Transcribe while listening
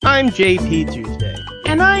I'm JP Tuesday.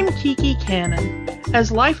 And I'm Kiki Cannon.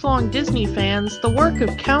 As lifelong Disney fans, the work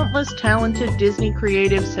of countless talented Disney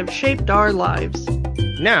creatives have shaped our lives.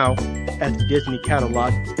 Now, as the Disney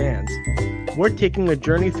catalog expands, we're taking a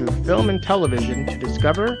journey through film and television to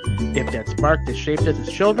discover if that spark that shaped us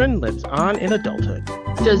as children lives on in adulthood.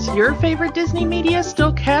 Does your favorite Disney media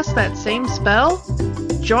still cast that same spell?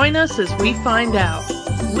 Join us as we find out.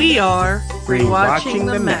 We are Rewatching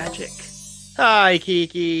the Magic. Hi,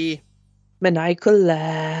 Kiki. Maniacal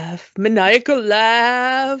laugh. Maniacal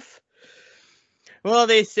laugh. Well,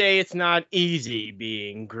 they say it's not easy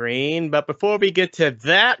being green, but before we get to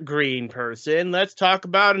that green person, let's talk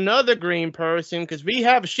about another green person, because we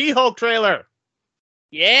have a She-Hulk trailer.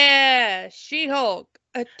 Yeah, She-Hulk.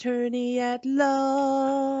 Attorney at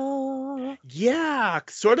Law. Yeah,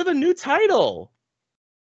 sort of a new title.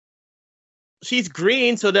 She's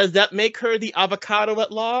green, so does that make her the avocado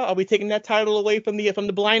at law? Are we taking that title away from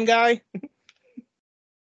the blind guy?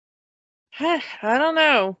 I don't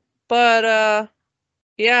know, but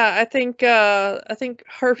yeah, I think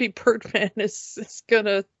Harvey Birdman is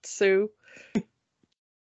gonna sue.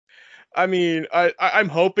 I mean, I'm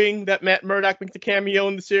hoping that Matt Murdock makes a cameo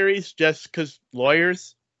in the series just because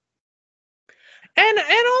lawyers. And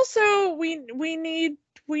also we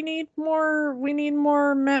need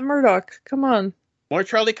more Matt Murdock. Come on. More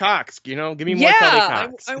Charlie Cox, give me more Charlie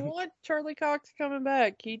Cox. I want Charlie Cox coming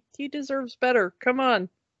back. He deserves better. Come on.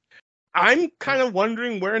 I'm kind of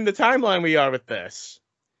wondering where in the timeline we are with this.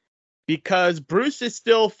 Because Bruce is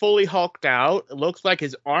still fully hulked out. It looks like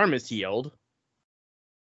his arm is healed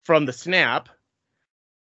from the snap.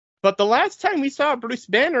 But the last time we saw Bruce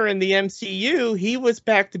Banner in the MCU, he was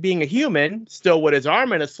back to being a human, still with his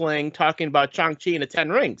arm in a sling, talking about Shang-Chi and the Ten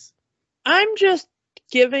Rings. I'm just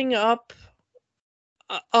giving up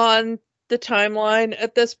on the timeline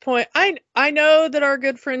at this point. I know that our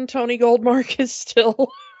good friend Tony Goldmark is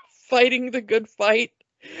still fighting the good fight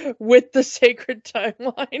with the sacred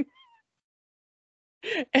timeline.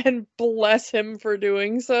 And bless him for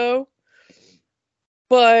doing so.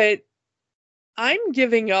 But I'm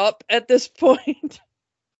giving up at this point.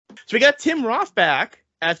 So we got Tim Roth back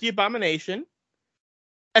as the Abomination,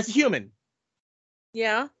 as a human.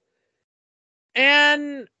 Yeah.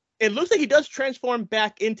 And it looks like he does transform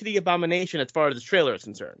back into the Abomination as far as the trailer is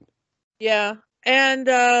concerned. Yeah.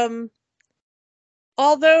 And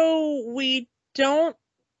although we don't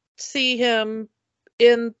see him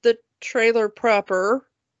in the trailer proper,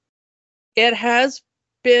 it has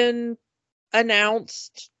been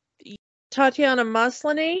announced. Tatiana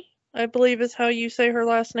Maslany, I believe is how you say her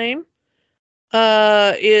last name,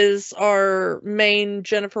 is our main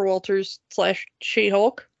Jennifer Walters /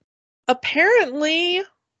 She-Hulk. Apparently,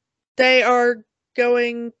 they are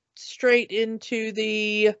going straight into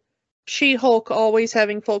the She-Hulk always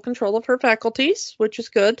having full control of her faculties, which is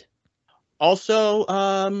good.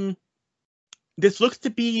 Also, this looks to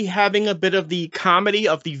be having a bit of the comedy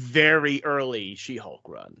of the very early She-Hulk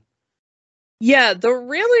run. Yeah, the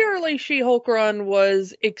really early She-Hulk run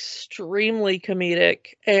was extremely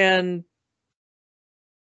comedic and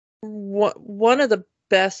one of the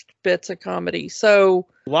best bits of comedy. So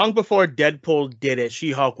long before Deadpool did it,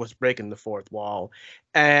 She-Hulk was breaking the fourth wall.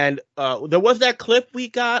 And there was that clip we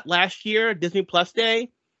got last year, Disney Plus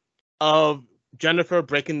Day, of Jennifer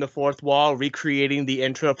breaking the fourth wall, recreating the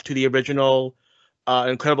intro to the original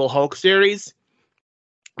Incredible Hulk series.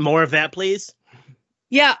 More of that, please.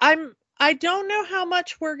 Yeah, I don't know how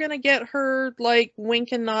much we're going to get her, like,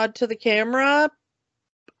 wink and nod to the camera.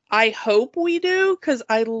 I hope we do, because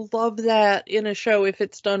I love that in a show if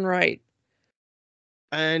it's done right.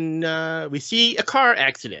 And we see a car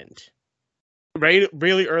accident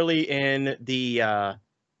really early in the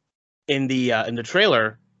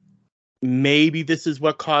trailer. Maybe this is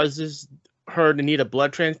what causes her to need a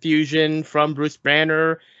blood transfusion from Bruce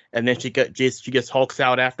Banner, and then she gets Hulks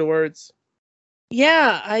out afterwards.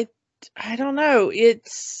 Yeah, I don't know.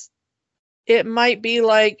 It might be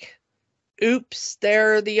like, oops,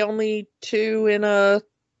 they're the only two in a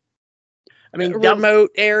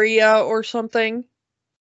remote area or something.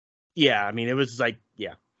 Yeah, I mean, it was like,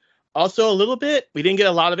 yeah. Also, a little bit, we didn't get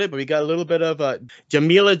a lot of it, but we got a little bit of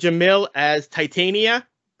Jamila Jamil as Titania.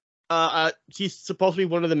 She's supposed to be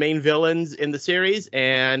one of the main villains in the series,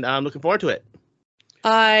 and I'm looking forward to it.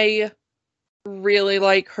 I really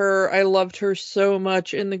like her. I loved her so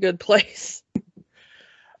much in The Good Place.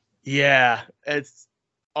 Yeah, it's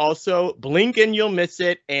also blink and you'll miss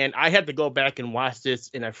it. And I had to go back and watch this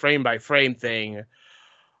in a frame by frame thing.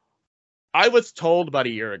 I was told about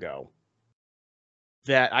a year ago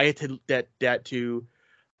that I had to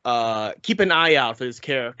keep an eye out for this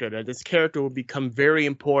character, that this character will become very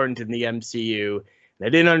important in the MCU. I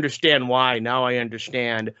didn't understand why. Now I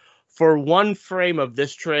understand. For one frame of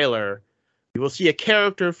this trailer, you will see a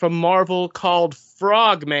character from Marvel called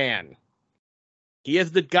Frogman. He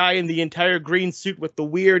is the guy in the entire green suit with the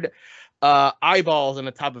weird eyeballs on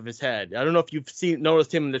the top of his head. I don't know if you've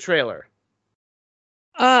noticed him in the trailer.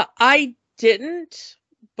 I didn't,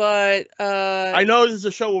 but I know this is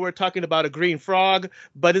a show where we're talking about a green frog,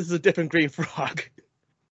 but this is a different green frog.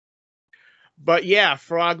 But yeah,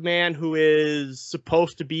 Frogman, who is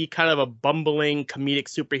supposed to be kind of a bumbling comedic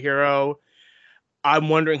superhero. I'm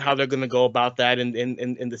wondering how they're going to go about that in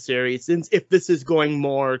the series, since if this is going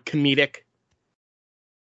more comedic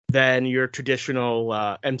than your traditional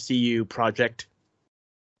MCU project.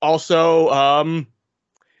 Also,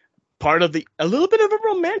 part of a little bit of a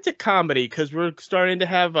romantic comedy, because we're starting to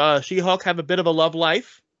have She-Hulk have a bit of a love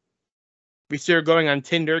life. We see her going on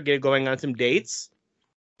Tinder, going on some dates.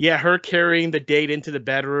 Yeah, her carrying the date into the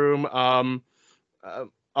bedroom.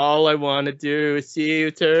 All I want to do is see you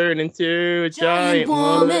turn into a giant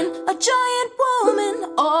woman. A giant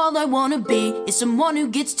woman. All I want to be is someone who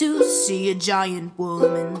gets to see a giant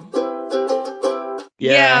woman.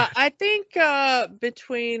 Yeah, I think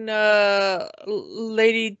between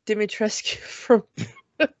Lady Dimitrescu from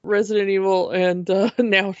Resident Evil and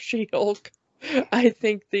now She-Hulk, I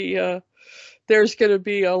think there's going to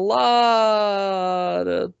be a lot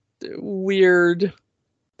of weird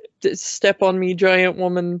step on me giant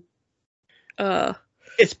woman.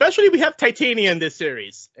 Especially we have Titania in this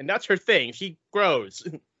series, and that's her thing. She grows.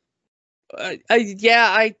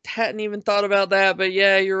 I hadn't even thought about that, but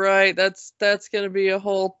yeah, you're right. That's going to be a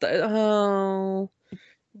whole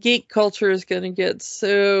geek culture is going to get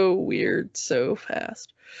so weird so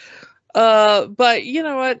fast. But you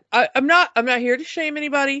know what? I'm not here to shame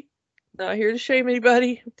anybody. Not here to shame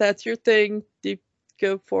anybody. If that's your thing, you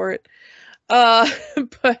go for it.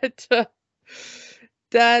 But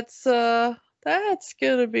that's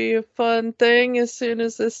gonna be a fun thing as soon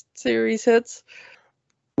as this series hits.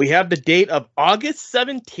 We have the date of August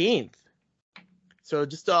 17th. So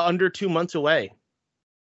just under 2 months away.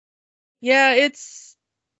 Yeah, it's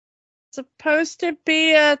supposed to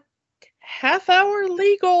be a half-hour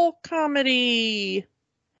legal comedy.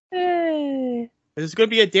 Hey. There's going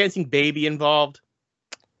to be a dancing baby involved.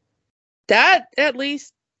 That at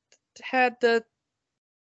least had the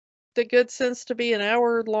good sense to be an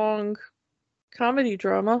hour-long comedy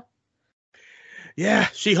drama. Yeah,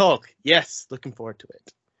 She-Hulk. Yes, looking forward to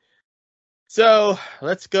it. So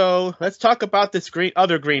let's go. Let's talk about this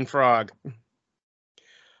other green frog.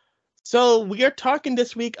 So we are talking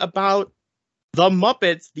this week about The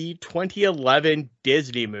Muppets, the 2011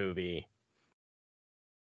 Disney movie.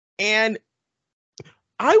 And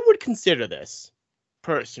I would consider this,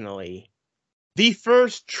 personally, the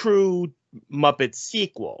first true Muppet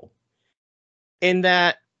sequel. In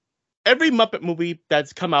that every Muppet movie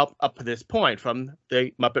that's come out up to this point, from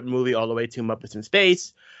the Muppet movie all the way to Muppets in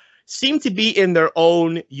Space, seem to be in their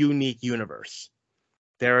own unique universe.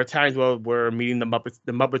 There are times where we're meeting the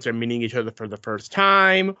Muppets are meeting each other for the first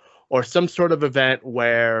time, or some sort of event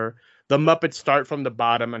where the Muppets start from the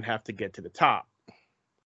bottom and have to get to the top.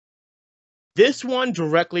 This one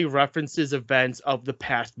directly references events of the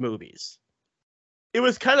past movies. It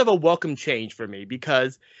was kind of a welcome change for me,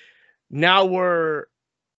 because now we're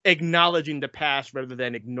acknowledging the past rather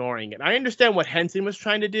than ignoring it. I understand what Henson was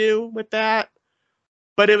trying to do with that,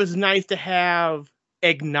 but it was nice to have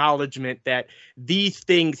acknowledgement that these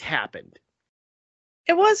things happened.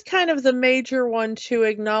 It was kind of the major one to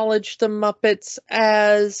acknowledge the Muppets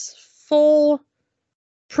as full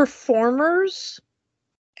performers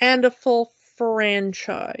and a full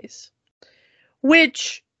franchise,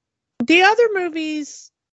 which the other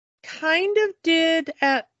movies kind of did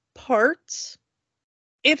at parts.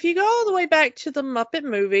 If you go all the way back to the Muppet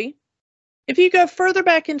movie, if you go further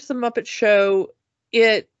back into the Muppet Show,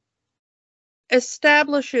 it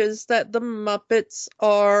establishes that the Muppets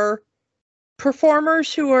are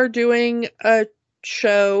performers who are doing a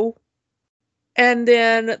show, and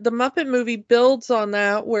then the Muppet movie builds on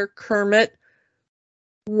that, where Kermit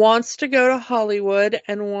wants to go to Hollywood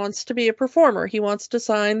and wants to be a performer. He wants to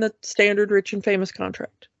sign the standard rich and famous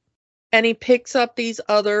contract. And he picks up these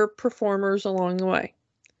other performers along the way.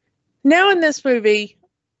 Now in this movie,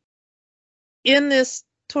 in this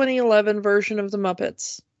 2011 version of the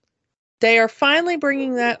Muppets, they are finally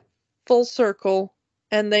bringing that full circle,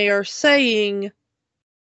 and they are saying,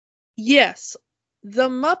 yes, the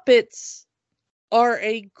Muppets are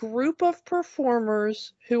a group of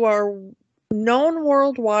performers who are known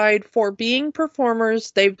worldwide for being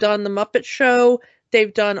performers. They've done the Muppet Show,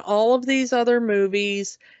 They've done all of these other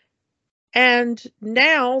movies, and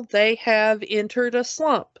now they have entered a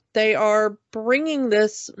slump. They are bringing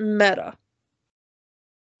this meta.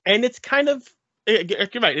 And it's kind of, you're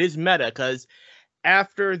right, it is meta, because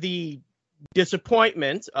after the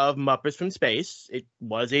disappointment of Muppets from Space, it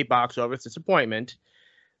was a box office disappointment.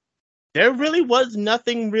 There really was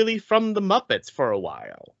nothing really from the Muppets for a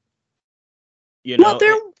while. You know,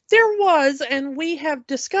 Well, there was, and we have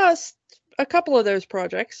discussed a couple of those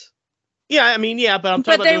projects. yeah, I mean, yeah, but I'm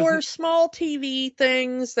talking But about they were small TV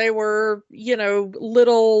things. They were,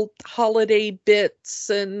 little holiday bits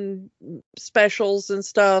and specials and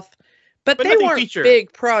stuff. But they nothing weren't feature.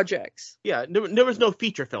 big projects. Yeah, there was no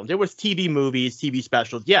feature film. There was TV movies, TV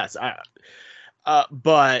specials. Yes,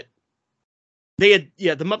 but the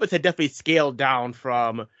Muppets had definitely scaled down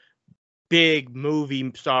from big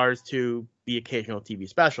movie stars to the occasional TV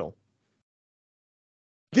special.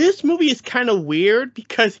 This movie is kind of weird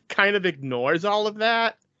because it kind of ignores all of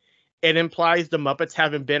that. It implies the Muppets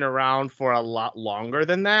haven't been around for a lot longer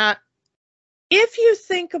than that. If you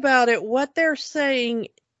think about it, what they're saying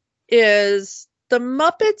is the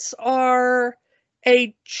Muppets are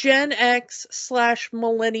a Gen X /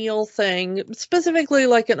 millennial thing, specifically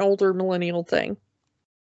like an older millennial thing.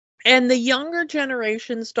 And the younger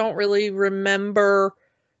generations don't really remember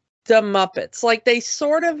the Muppets. Like, they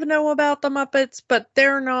sort of know about the Muppets, but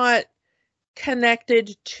they're not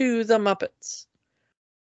connected to the Muppets.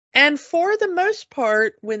 And for the most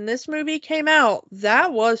part, when this movie came out,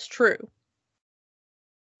 that was true.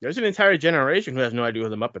 There's an entire generation who has no idea who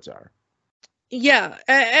the Muppets are. Yeah,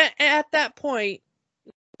 at that point,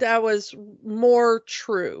 that was more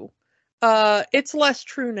true. It's less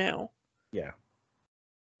true now. Yeah.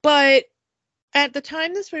 But at the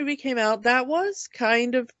time this movie came out, that was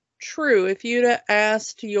kind of true. If you'd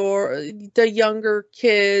asked the younger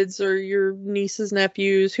kids or your nieces,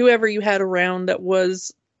 nephews, whoever you had around that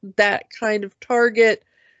was that kind of target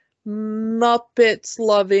Muppets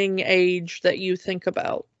loving age that you think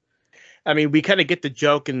about. I mean, we kind of get the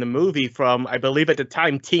joke in the movie from, I believe at the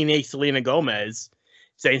time, teenage Selena Gomez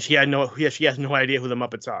saying she has no idea who the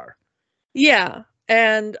Muppets are. Yeah,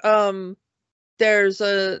 and there's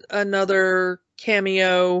another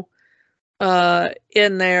cameo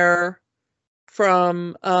in there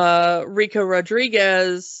from Rico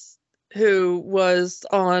Rodriguez, who was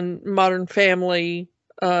on Modern Family,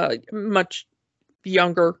 much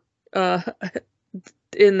younger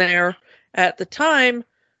in there at the time,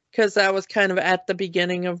 because that was kind of at the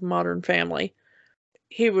beginning of Modern Family.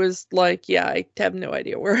 He was like, yeah, I have no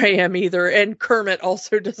idea where I am either. And Kermit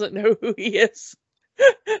also doesn't know who he is.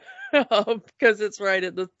 Because it's right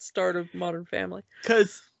at the start of Modern Family.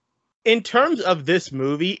 Because in terms of this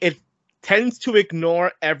movie, it tends to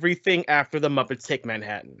ignore everything after the Muppets Take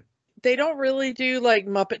Manhattan. They don't really do like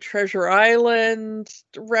Muppet Treasure Island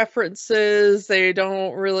references. They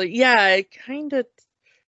don't really. Yeah, it kind of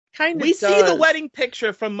We see the wedding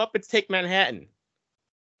picture from Muppets Take Manhattan.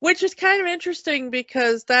 Which is kind of interesting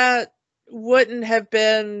because that wouldn't have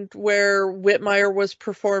been where Whitmire was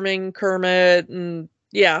performing Kermit, and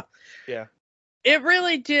yeah. Yeah. It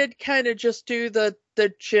really did kind of just do the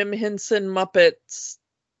Jim Henson Muppets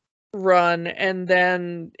run, and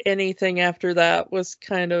then anything after that was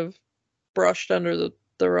kind of brushed under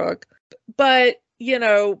the rug. But,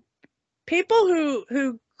 people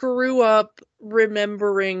who grew up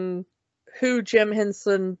remembering who Jim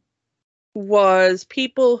Henson was,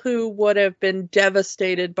 people who would have been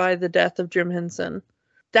devastated by the death of Jim Henson.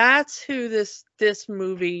 That's who this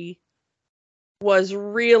movie was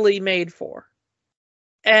really made for.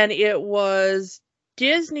 And it was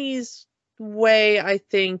Disney's way, I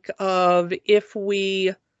think, of if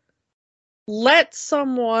we let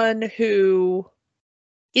someone who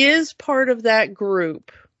is part of that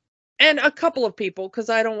group, and a couple of people, because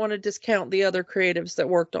I don't want to discount the other creatives that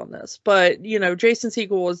worked on this, but, Jason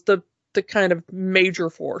Segel was the kind of major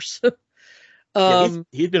force.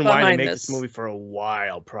 He's been wanting to make this movie for a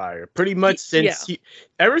while prior. Pretty much since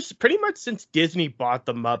since Disney bought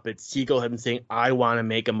the Muppets, Segel had been saying, I want to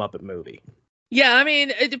make a Muppet movie. Yeah, I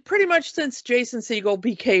mean, pretty much since Jason Segel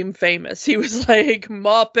became famous, he was like,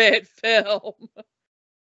 Muppet film.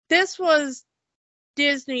 This was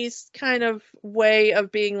Disney's kind of way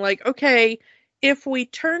of being like, okay, if we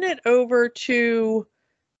turn it over to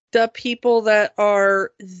the people that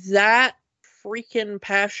are that freaking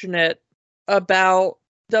passionate about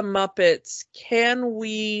the Muppets, can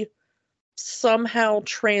we somehow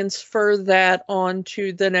transfer that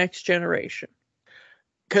onto the next generation?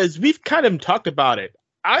 Because we've kind of talked about it.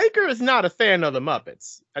 Iger is not a fan of the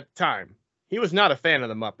Muppets at the time. He was not a fan of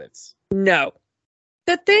the Muppets. No.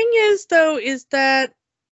 The thing is, though, is that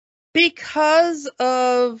because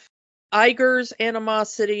of Iger's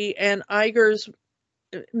animosity and Iger's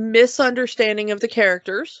misunderstanding of the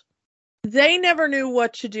characters, they never knew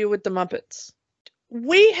what to do with the Muppets.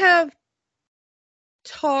 We have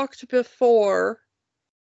talked before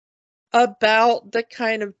about the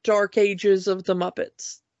kind of dark ages of the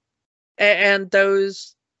Muppets and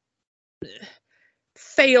those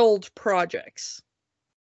failed projects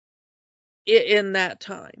in that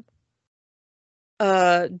time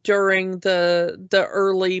during the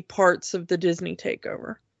early parts of the Disney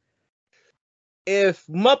takeover. If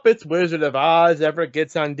Muppets Wizard of Oz ever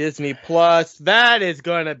gets on Disney Plus, that is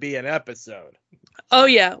going to be an episode. Oh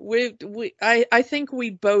yeah, I think we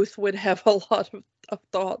both would have a lot of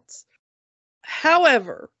thoughts.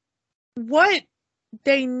 However, what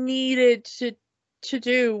they needed to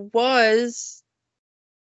do was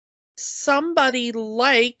somebody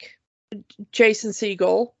like Jason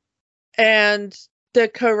Segel and the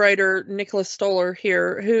co-writer Nicholas Stoller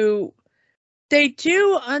here, who they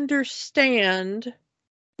do understand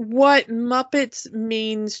what Muppets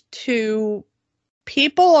means to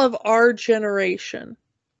people of our generation.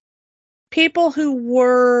 People who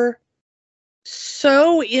were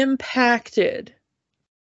so impacted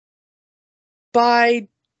by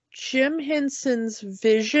Jim Henson's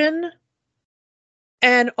vision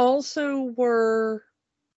and also were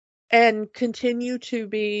and continue to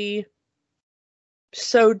be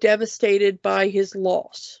so devastated by his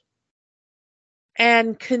loss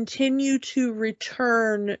and continue to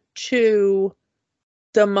return to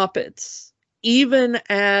the Muppets, even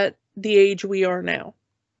at the age we are now.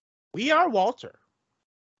 We are Walter.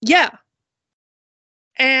 Yeah.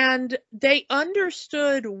 And they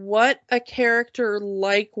understood what a character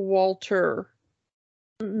like Walter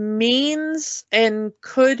means and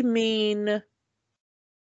could mean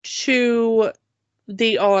to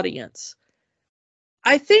the audience.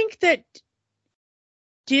 I think that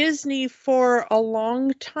Disney for a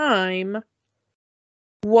long time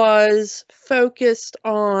was focused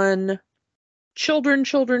on children,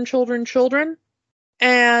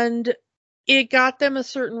 and it got them a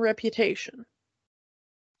certain reputation.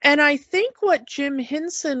 And I think what Jim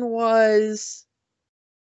Henson was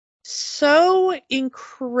so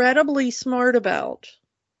incredibly smart about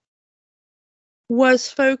was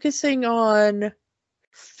focusing on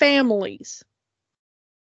families.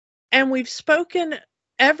 And we've spoken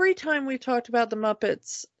every time we've talked about the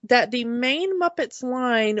Muppets that the main Muppets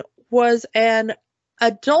line was an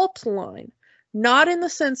adult line, not in the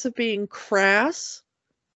sense of being crass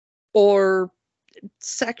or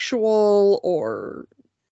sexual or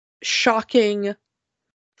shocking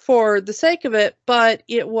for the sake of it, but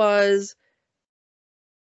it was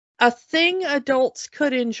a thing adults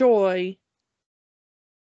could enjoy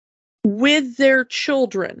with their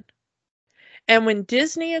children. And when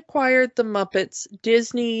Disney acquired the Muppets,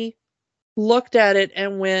 Disney looked at it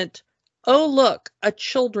and went, oh, look, a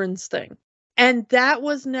children's thing. And that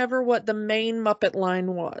was never what the main Muppet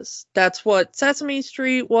line was. That's what Sesame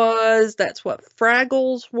Street was. That's what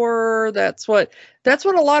Fraggles were. That's what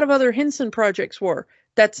a lot of other Henson projects were.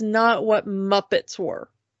 That's not what Muppets were.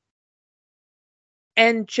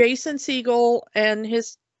 And Jason Segel and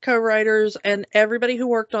his co-writers and everybody who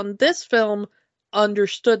worked on this film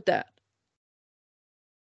understood that.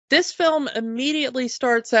 This film immediately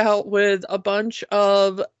starts out with a bunch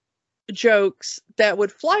of jokes that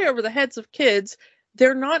would fly over the heads of kids.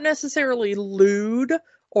 They're not necessarily lewd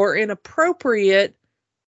or inappropriate,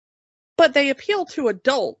 but they appeal to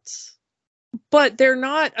adults. But they're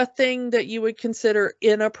not a thing that you would consider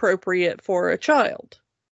inappropriate for a child.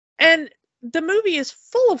 And the movie is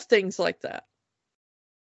full of things like that.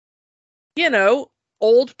 You know,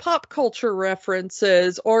 old pop culture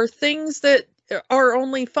references or things that are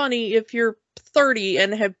only funny if you're 30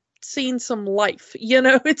 and have seen some life. You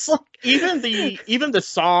know, it's like even the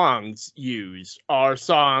songs used are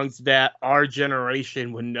songs that our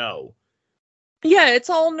generation would know. Yeah, it's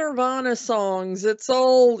all Nirvana songs. It's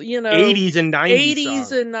all, you know, 80s and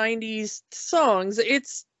 90s songs.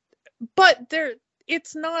 It's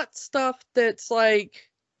not stuff that's like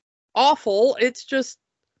awful. It's just,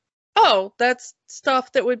 oh, that's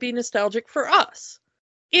stuff that would be nostalgic for us.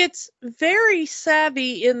 It's very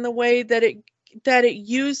savvy in the way that it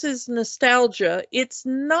uses nostalgia. It's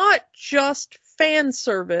not just fan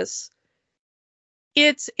service.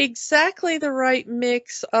 It's exactly the right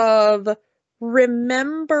mix of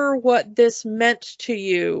remember what this meant to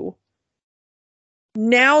you.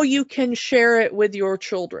 Now you can share it with your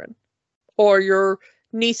children or your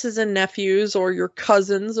nieces and nephews or your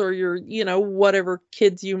cousins or your, you know, whatever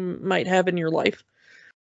kids you might have in your life.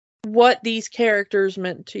 what these characters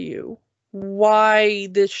meant to you, why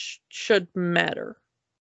this should matter.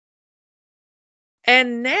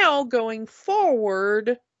 And now going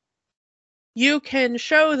forward, you can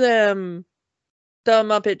show them the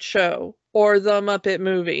Muppet Show or the Muppet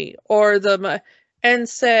Movie or and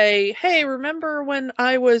say, hey, remember when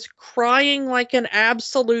I was crying like an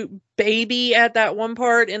absolute baby at that one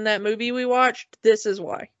part in that movie we watched? This is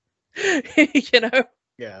why. You know?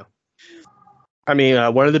 Yeah. I mean,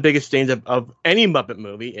 one of the biggest things of any Muppet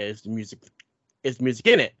movie is the music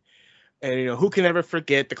in it. And, you know, who can ever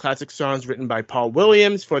forget the classic songs written by Paul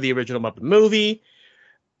Williams for the original Muppet movie?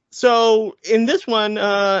 So in this one,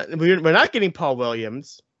 we're not getting Paul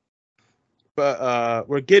Williams, but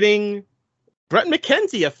we're getting Bret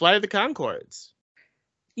McKenzie of Flight of the Conchords.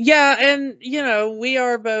 Yeah, and, you know, we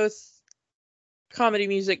are both comedy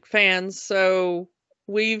music fans, so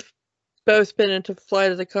we've both been into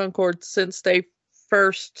Flight of the Conchords since they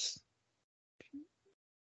first...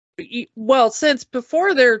 Well, since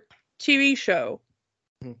before their TV show.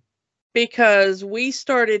 Because we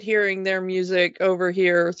started hearing their music over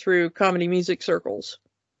here through comedy music circles.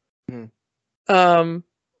 Long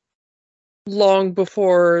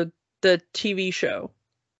before the TV show.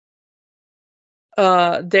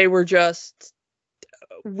 They were just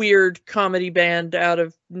a weird comedy band out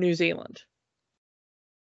of New Zealand.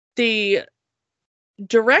 The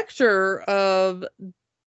director of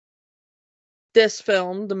this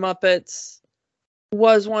film, The Muppets,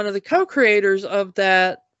 was one of the co-creators of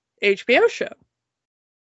that HBO show,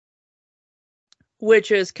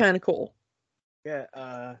 which is kind of cool.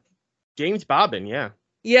 Yeah, James Bobbin, yeah.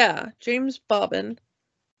 Yeah, James Bobbin,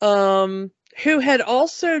 who had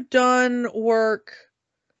also done work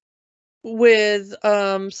with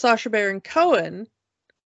Sacha Baron Cohen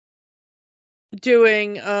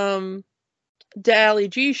doing the Ali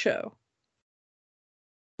G show,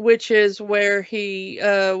 which is where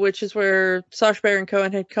Sacha Baron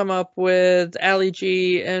Cohen had come up with Ali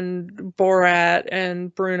G and Borat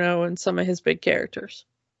and Bruno and some of his big characters.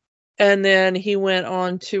 And then he went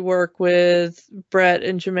on to work with Bret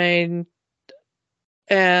and Jermaine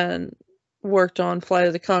and worked on Flight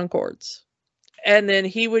of the Conchords. And then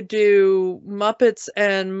he would do Muppets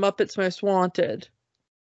and Muppets Most Wanted.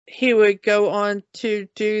 He would go on to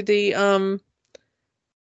do the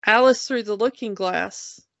Alice Through the Looking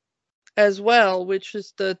Glass as well, which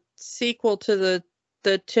is the sequel to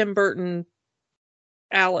the Tim Burton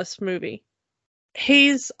Alice movie.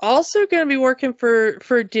 He's also going to be working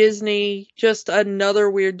for Disney, just another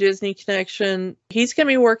weird Disney connection. He's going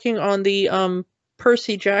to be working on the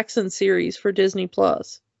Percy Jackson series for Disney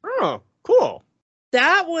Plus. Oh, cool.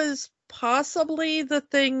 That was possibly the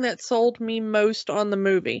thing that sold me most on the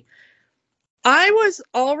movie. I was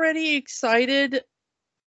already excited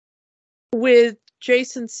with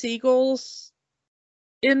Jason Segel's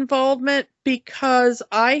involvement because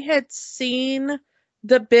I had seen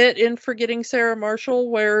the bit in Forgetting Sarah Marshall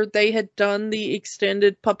where they had done the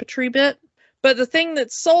extended puppetry bit. But the thing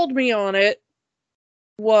that sold me on it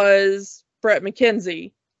was Bret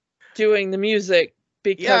McKenzie doing the music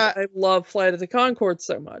because I love Flight of the Conchords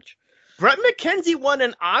so much. Bret McKenzie won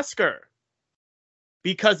an Oscar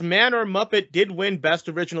because Man or Muppet did win Best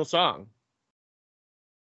Original Song.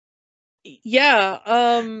 Yeah.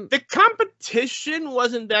 The competition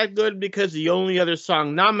wasn't that good because the only other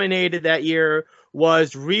song nominated that year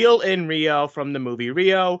was Real in Rio from the movie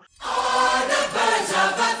Rio. All the birds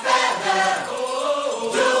of a feather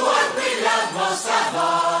do what we love most of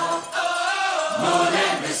all. Moon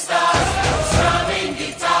and the stars, strumming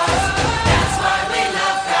guitars, that's why we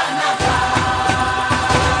love Carnival.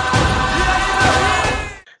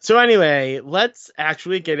 So anyway, let's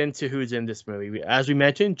actually get into who's in this movie. As we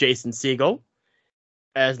mentioned, Jason Segel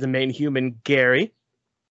as the main human, Gary,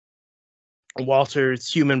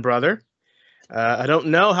 Walter's human brother. I don't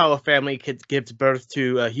know how a family gives birth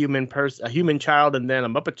to a human child and then a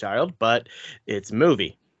Muppet child, but it's a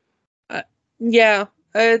movie. Yeah,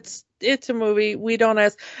 it's a movie. We don't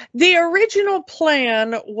ask. The original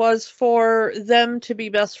plan was for them to be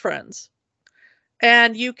best friends.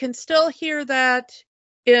 And you can still hear that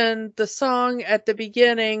in the song at the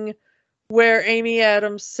beginning where Amy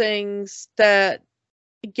Adams sings that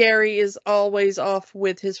Gary is always off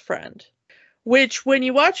with his friend. Which, when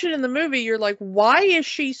you watch it in the movie, you're like, why is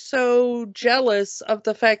she so jealous of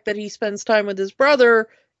the fact that he spends time with his brother?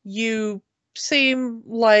 You seem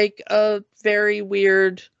like a very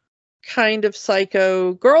weird, kind of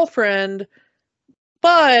psycho girlfriend.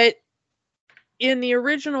 But in the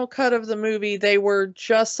original cut of the movie, they were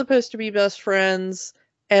just supposed to be best friends,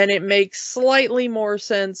 and it makes slightly more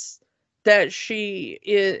sense that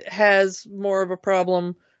she has more of a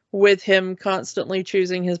problem with him constantly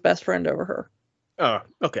choosing his best friend over her. Oh,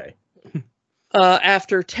 okay.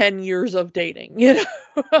 After 10 years of dating, you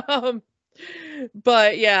know.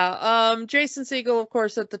 But yeah, Jason Segel, of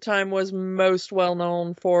course, at the time was most well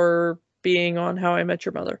known for being on How I Met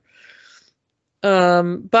Your Mother.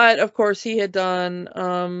 But of course, he had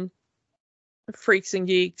done Freaks and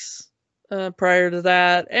Geeks prior to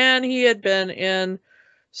that, and he had been in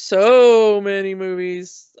so many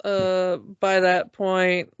movies by that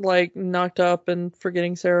point, like Knocked Up and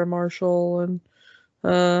Forgetting Sarah Marshall, and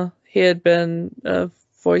he had been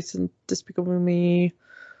voice in Despicable Me.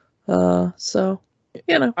 So,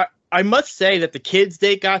 you know. I must say that the kids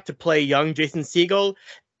they got to play young Jason Segel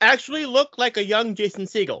actually look like a young Jason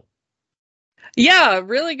Segel. Yeah,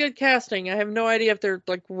 really good casting. I have no idea if they're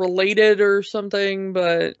like related or something,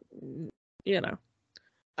 but you know.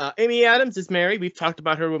 Amy Adams is Mary. We've talked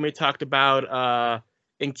about her when we talked about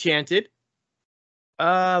Enchanted.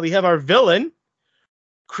 We have our villain,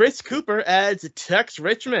 Chris Cooper, as Tex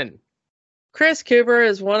Richmond. Chris Cooper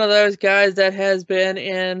is one of those guys that has been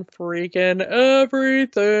in freaking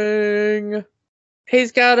everything.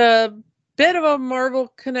 He's got a bit of a Marvel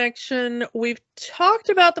connection. We've talked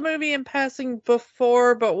about the movie in passing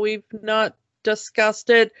before, but we've not discussed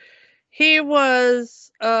it. He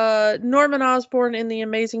was Norman Osborn in The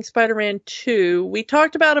Amazing Spider-Man 2. We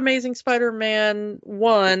talked about Amazing Spider-Man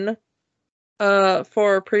 1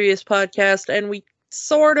 for a previous podcast, and we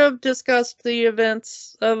sort of discussed the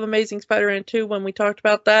events of Amazing Spider-Man 2 when we talked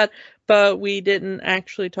about that, but we didn't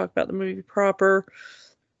actually talk about the movie proper.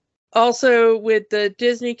 Also, with the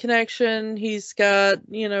Disney connection, he's got,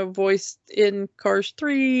 voiced in Cars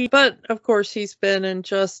 3, but of course he's been in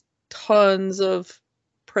just tons of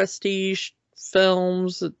prestige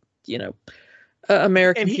films,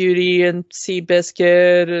 American Beauty and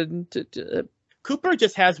Seabiscuit, and Cooper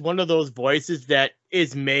just has one of those voices that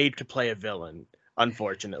is made to play a villain,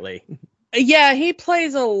 unfortunately. Yeah, he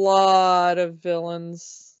plays a lot of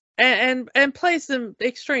villains and plays them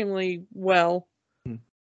extremely well.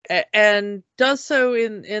 And does so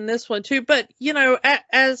in this one too. But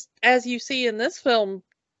as you see in this film,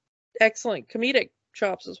 excellent comedic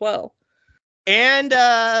chops as well. And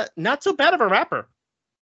not so bad of a rapper.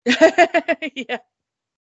 Yeah.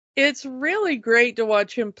 It's really great to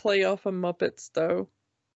watch him play off of Muppets, though.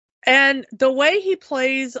 And the way he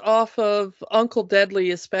plays off of Uncle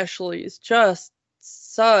Deadly especially is just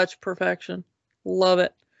such perfection. Love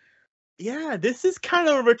it. Yeah, this is kind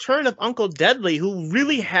of a return of Uncle Deadly, who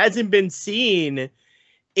really hasn't been seen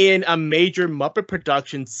in a major Muppet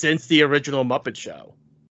production since the original Muppet Show.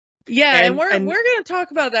 Yeah, and we're going to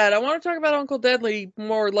talk about that. I want to talk about Uncle Deadly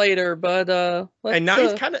more later, but and now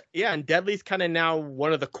he's kind of and Deadly's kind of now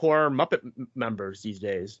one of the core Muppet members these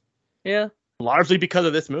days. Yeah, largely because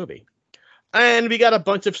of this movie. And we got a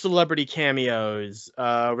bunch of celebrity cameos.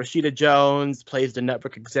 Rashida Jones plays the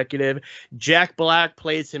network executive. Jack Black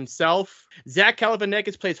plays himself. Zach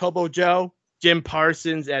Galifianakis plays Hobo Joe. Jim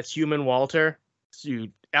Parsons as Human Walter.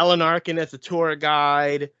 Alan Arkin as the tour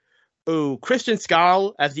guide. Christian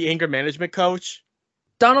Skal as the anger management coach.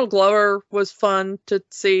 Donald Glover was fun to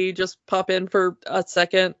see just pop in for a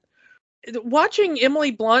second. Watching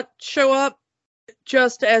Emily Blunt show up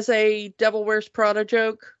just as a Devil Wears Prada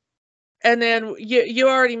joke. And then you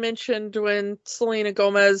already mentioned when Selena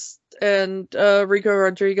Gomez and Rico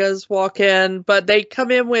Rodriguez walk in, but they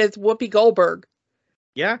come in with Whoopi Goldberg.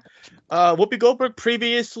 Yeah. Whoopi Goldberg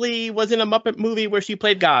previously was in a Muppet movie where she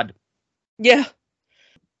played God. Yeah.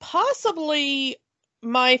 Possibly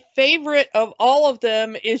my favorite of all of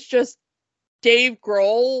them is just Dave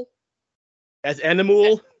Grohl. As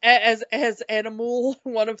Animal. As Animal,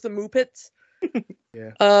 one of the Muppets.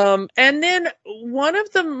 Yeah. And then one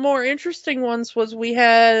of the more interesting ones was we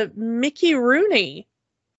had Mickey Rooney.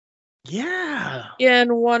 Yeah.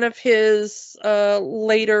 In one of his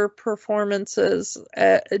later performances,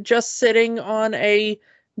 just sitting on a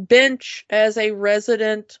bench as a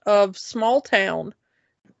resident of Small Town.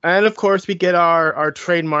 And of course, we get our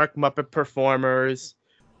trademark Muppet performers.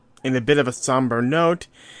 In a bit of a somber note,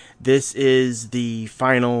 this is the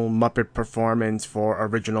final Muppet performance for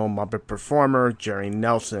original Muppet performer Jerry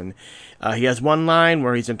Nelson. He has one line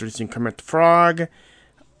where he's introducing Kermit the Frog,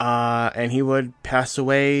 and he would pass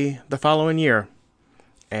away the following year.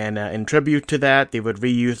 And in tribute to that, they would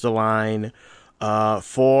reuse the line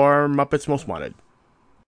for Muppets Most Wanted.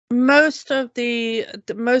 Most of the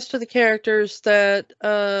characters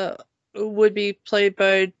that would be played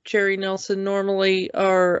by Jerry Nelson normally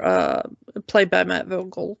are played by Matt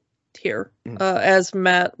Vogel here, as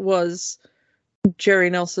Matt was Jerry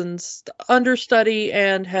Nelson's understudy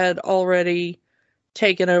and had already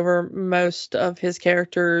taken over most of his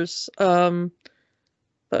characters. But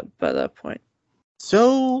by that point.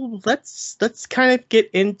 So let's kind of get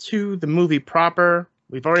into the movie proper.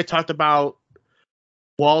 We've already talked about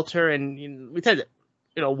Walter, and we said,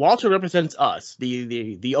 Walter represents us,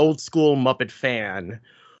 the old school Muppet fan.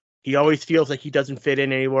 He always feels like he doesn't fit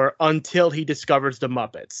in anywhere until he discovers the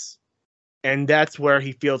Muppets. And that's where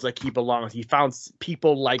he feels like he belongs. He found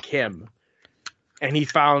people like him. And he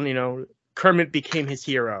found, Kermit became his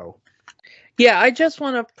hero. Yeah, I just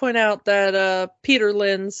want to point out that Peter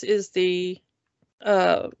Linz is the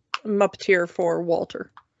Muppeteer for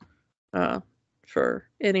Walter. For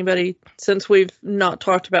anybody, since we've not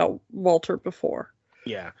talked about Walter before.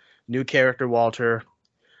 Yeah, new character Walter.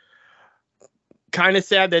 Kind of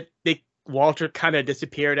sad that Walter kind of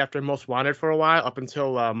disappeared after Most Wanted for a while, up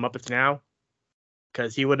until Muppets Now,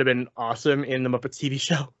 because he would have been awesome in the Muppets TV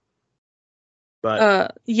show.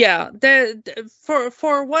 But yeah,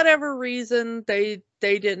 for whatever reason they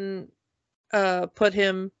didn't put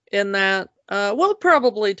him in that. We'll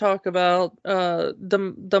probably talk about the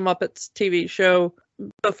Muppets TV show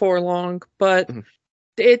before long, but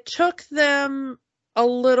it took them a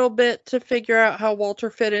little bit to figure out how Walter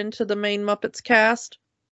fit into the main Muppets cast,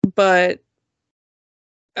 but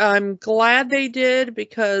I'm glad they did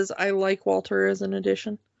because I like Walter as an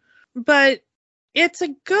addition. But it's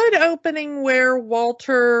a good opening where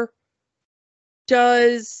Walter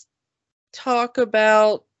does talk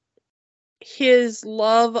about his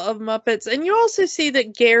love of Muppets, and you also see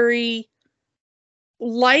that Gary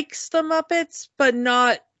likes the Muppets, but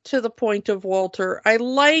not to the point of Walter. I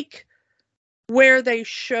like where they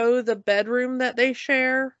show the bedroom that they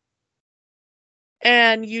share,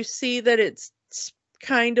 and you see that it's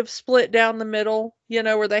kind of split down the middle,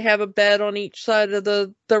 where they have a bed on each side of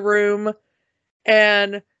the room,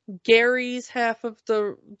 and Gary's half of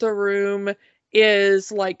the room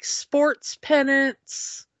is like sports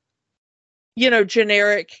pennants,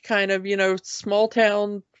 generic kind of, small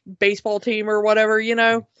town baseball team or whatever,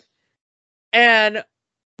 and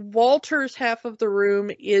Walter's half of the room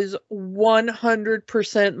is 100%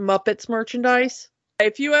 Muppets merchandise.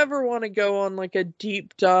 If you ever want to go on like a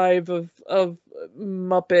deep dive of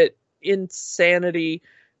Muppet insanity,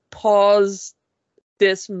 pause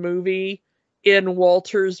this movie in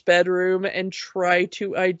Walter's bedroom and try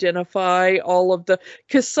to identify all of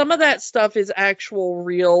because some of that stuff is actual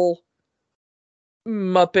real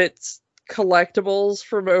Muppets collectibles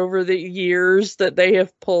from over the years that they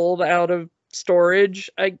have pulled out of storage.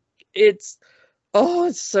 It's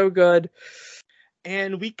so good.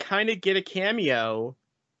 And we kind of get a cameo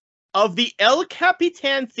of the El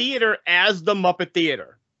Capitan Theater as the Muppet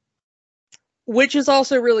Theater, which is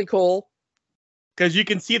also really cool because you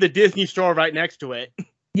can see the Disney store right next to it.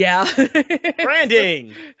 Yeah.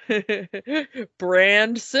 Branding.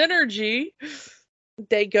 Brand synergy.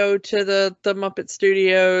 They go to the Muppet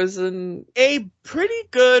Studios, and a pretty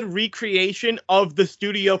good recreation of the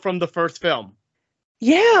studio from the first film.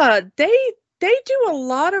 Yeah, they do a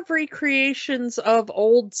lot of recreations of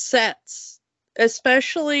old sets,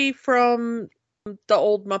 especially from the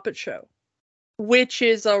old Muppet Show, which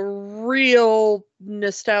is a real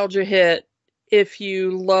nostalgia hit if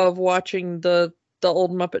you love watching the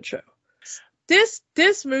old Muppet Show.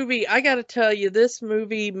 This movie, I gotta tell you, this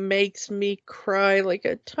movie makes me cry like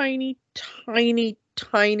a tiny, tiny,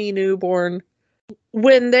 tiny newborn.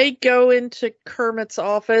 When they go into Kermit's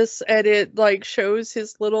office and it like shows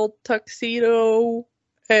his little tuxedo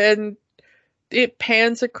and it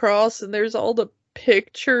pans across and there's all the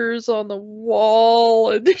pictures on the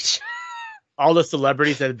wall and all the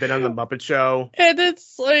celebrities that have been on the Muppet Show. And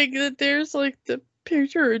it's like there's like the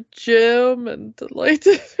picture of Jim and like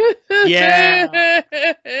yeah.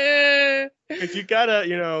 If you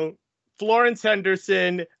gotta, Florence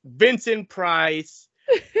Henderson, Vincent Price,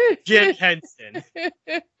 Jim Henson.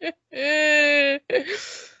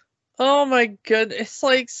 Oh my goodness. It's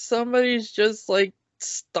like somebody's just like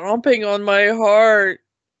stomping on my heart.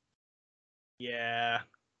 Yeah.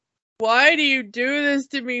 Why do you do this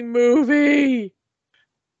to me, movie?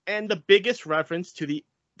 And the biggest reference to the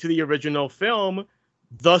original film,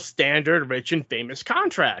 the standard rich and famous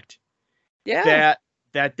contract. Yeah.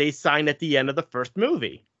 That they signed at the end of the first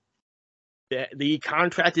movie. The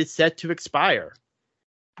contract is set to expire.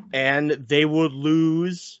 And they would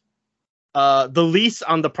lose the lease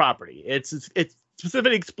on the property. It's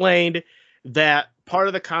specifically explained that part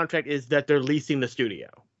of the contract is that they're leasing the studio.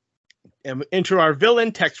 And enter our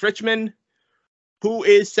villain, Tex Richmond, who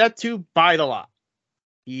is set to buy the lot.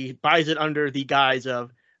 He buys it under the guise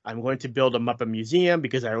of, I'm going to build a Muppet museum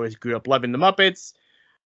because I always grew up loving the Muppets.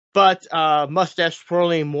 But mustache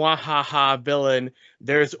twirling mwahaha villain,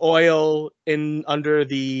 there's oil in under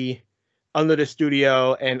the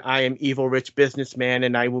studio, and I am evil rich businessman,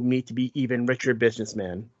 and I will meet to be even richer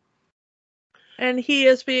businessman. And he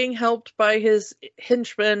is being helped by his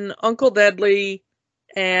henchman, Uncle Deadly,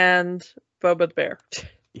 and Boba the Bear.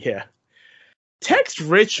 Yeah. Tex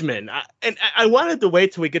Richmond, I wanted to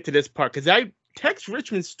wait till we get to this part, because Tex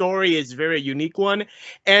Richmond's story is a very unique one,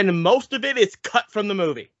 and most of it is cut from the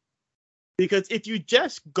movie. Because if you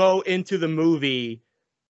just go into the movie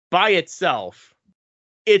by itself,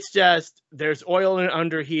 it's just, there's oil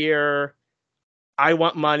under here, I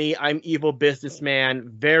want money, I'm evil businessman,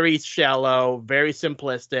 very shallow, very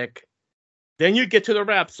simplistic. Then you get to the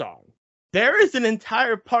rap song. There is an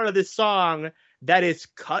entire part of this song that is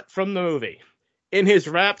cut from the movie. In his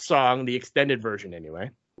rap song, the extended version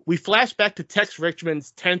anyway, we flash back to Tex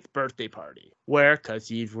Richmond's 10th birthday party, where, because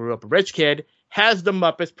he grew up a rich kid, has the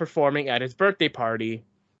Muppets performing at his birthday party.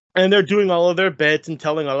 And they're doing all of their bits and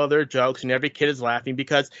telling all of their jokes, and every kid is laughing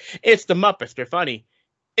because it's the Muppets. They're funny.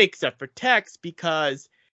 Except for Tex, because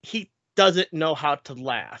he doesn't know how to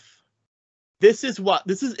laugh. This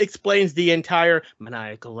explains the entire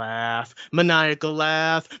maniacal laugh, maniacal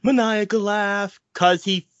laugh, maniacal laugh, because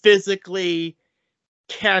he physically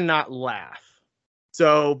cannot laugh.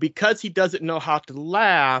 So because he doesn't know how to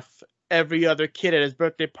laugh, every other kid at his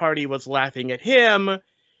birthday party was laughing at him.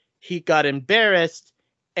 He got embarrassed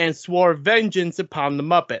and swore vengeance upon the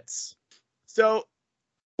Muppets. So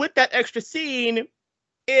with that extra scene,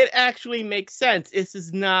 it actually makes sense. This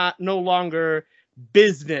is no longer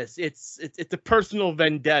business. It's a personal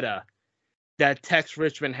vendetta that Tex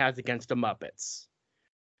Richmond has against the Muppets,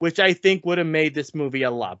 which I think would have made this movie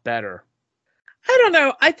a lot better. I don't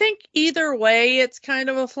know. I think either way, it's kind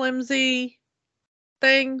of a flimsy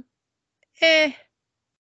thing.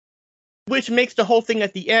 Which makes the whole thing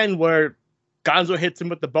at the end where Gonzo hits him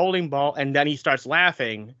with the bowling ball and then he starts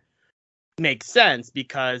laughing makes sense,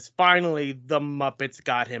 because finally the Muppets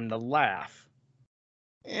got him to laugh.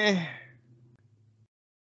 Is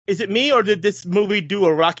it me, or did this movie do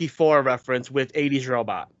a Rocky IV reference with 80s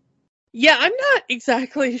Robot? Yeah, I'm not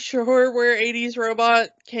exactly sure where 80s Robot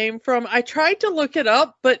came from. I tried to look it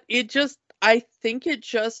up, but I think it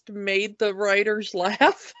just made the writers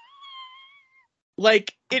laugh.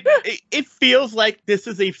 Like, it feels like this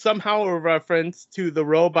is somehow a reference to the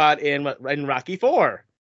robot in Rocky IV.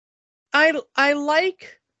 I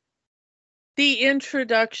like the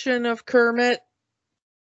introduction of Kermit,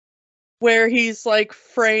 where he's like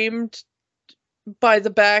framed by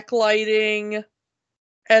the backlighting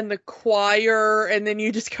and the choir, and then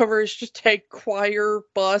you discover it's just a choir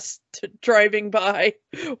bus driving by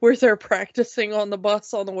where they're practicing on the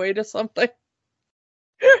bus on the way to something.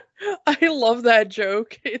 I love that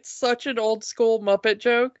joke. It's such an old school Muppet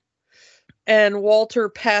joke. And Walter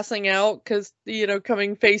passing out because,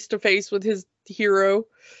 coming face to face with his hero.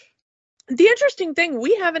 The interesting thing,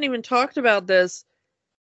 we haven't even talked about this.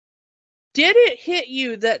 Did it hit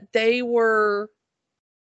you that they were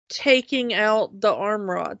taking out the arm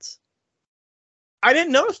rods? I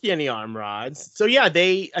didn't notice any arm rods. So yeah, I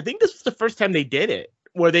think this was the first time they did it,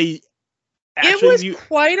 where they actually... It was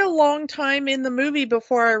quite a long time in the movie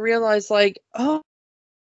before I realized, like, oh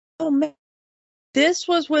man, this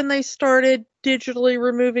was when they started digitally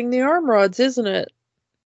removing the arm rods, isn't it?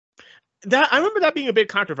 I remember that being a bit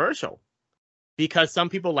controversial, because some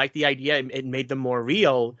people liked the idea, it made them more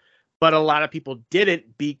real, but a lot of people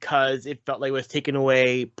didn't because it felt like it was taking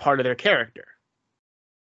away part of their character.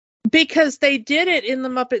 Because they did it in the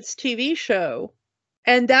Muppets TV show,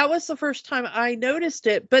 and that was the first time I noticed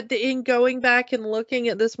it. But in going back and looking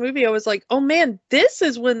at this movie, I was like, oh man, this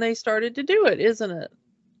is when they started to do it, isn't it?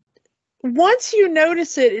 Once you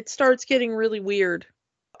notice it, it starts getting really weird.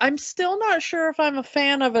 I'm still not sure if I'm a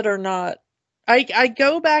fan of it or not. I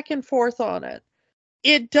go back and forth on it.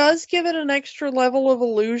 It does give it an extra level of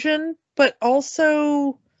illusion, but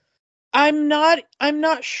also I'm not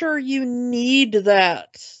sure you need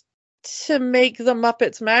that to make the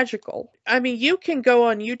Muppets magical. I mean, you can go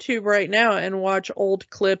on YouTube right now and watch old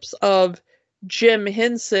clips of Jim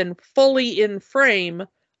Henson fully in frame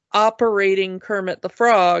operating Kermit the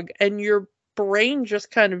Frog, and your brain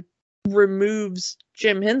just kind of removes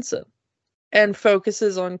Jim Henson and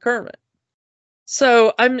focuses on Kermit.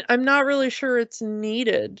 So I'm not really sure it's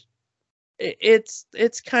needed. It's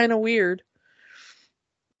kind of weird.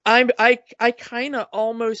 I kind of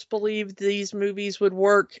almost believe these movies would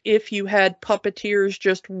work if you had puppeteers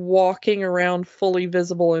just walking around fully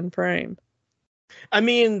visible in frame. I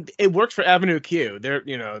mean, it works for Avenue Q. They're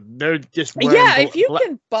just if you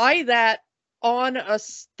can buy that on a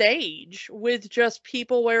stage with just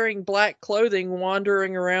people wearing black clothing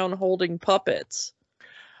wandering around holding puppets.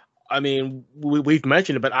 I mean, we've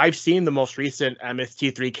mentioned it, but I've seen the most recent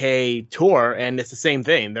MST3K tour, and it's the same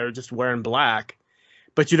thing. They're just wearing black,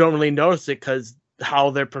 but you don't really notice it because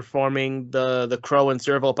how they're performing the Crow and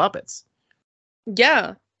Servo puppets.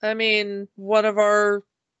 Yeah, I mean, one of our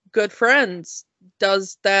good friends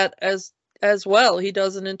does that as well. He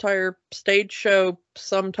does an entire stage show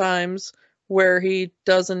sometimes where he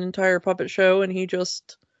does an entire puppet show and he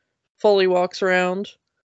just fully walks around.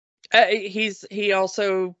 He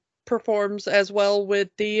also performs as well with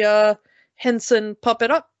the Henson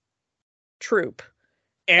Puppet Up troupe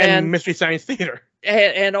And Mystery Science Theater.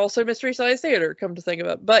 and also Mystery Science Theater, come to think of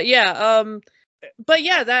it. But yeah,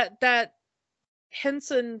 that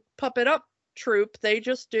Henson Puppet Up troupe, they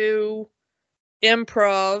just do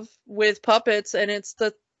improv with puppets, and it's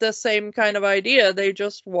the same kind of idea. They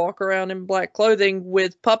just walk around in black clothing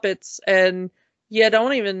with puppets, and you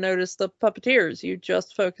don't even notice the puppeteers. You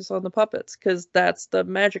just focus on the puppets because that's the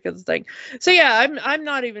magic of the thing. So yeah, I'm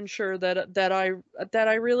not even sure that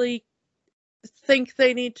I really think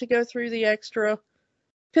they need to go through the extra,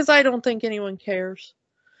 because I don't think anyone cares.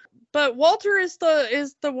 But Walter is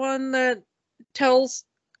the one that tells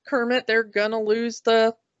Kermit they're gonna lose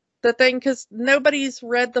the thing, because nobody's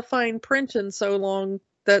read the fine print in so long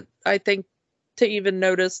that I think to even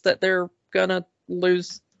notice that they're gonna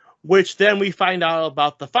lose. Which then we find out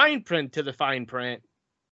about the fine print to the fine print,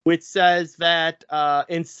 which says that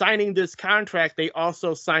in signing this contract, they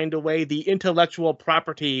also signed away the intellectual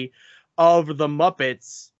property of the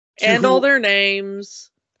Muppets. And all their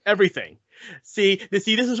names. Everything. See, this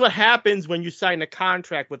is what happens when you sign a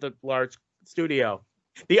contract with a large studio.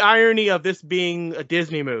 The irony of this being a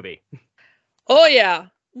Disney movie. Oh, yeah.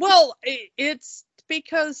 Well, it's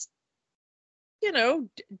because,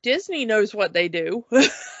 Disney knows what they do.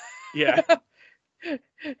 Yeah.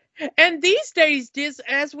 And these days,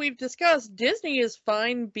 as we've discussed, Disney is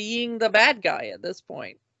fine being the bad guy at this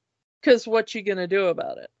point. Because what you gonna do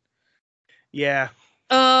about it? Yeah.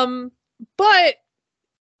 But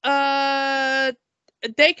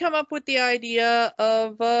they come up with the idea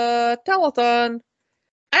of telethon.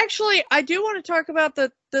 Actually, I do want to talk about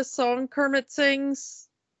the song Kermit sings.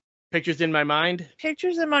 Pictures in My Mind.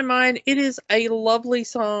 Pictures in My Mind. It is a lovely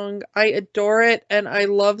song. I adore it, and I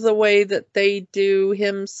love the way that they do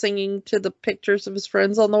him singing to the pictures of his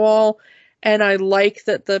friends on the wall. And I like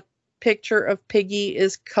that the picture of Piggy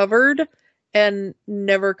is covered and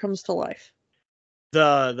never comes to life.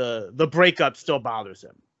 The breakup still bothers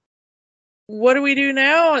him. What do we do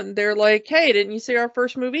now? And they're like, hey, didn't you see our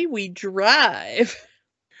first movie? We drive.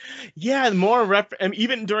 Yeah, more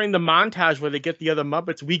even during the montage where they get the other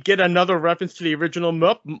Muppets, we get another reference to the original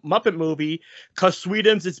Muppet movie, because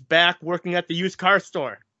Sweetums is back working at the used car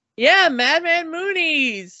store. Yeah, Madman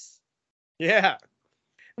Mooney's. Yeah.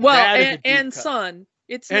 Well, and Son.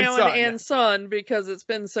 It's and now Son, an and Son because it's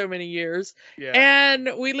been so many years. Yeah. And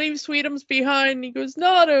we leave Sweetums behind, and he goes,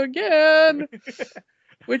 not again.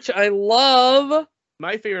 Which I love.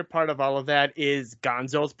 My favorite part of all of that is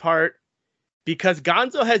Gonzo's part, because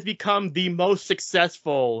Gonzo has become the most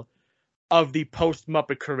successful of the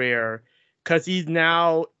post-Muppet career, because he's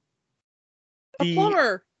now a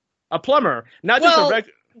plumber. A plumber. Not just a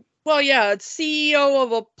regular... Well, yeah, it's CEO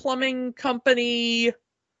of a plumbing company.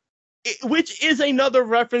 Which is another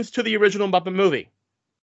reference to the original Muppet movie.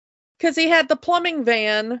 Because he had the plumbing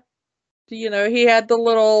van. He had the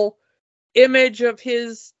little image of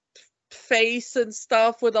his face and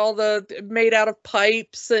stuff with all the made out of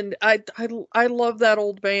pipes, and I love that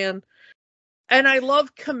old van. And I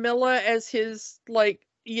love Camilla as his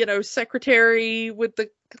secretary with the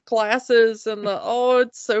glasses and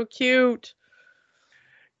it's so cute.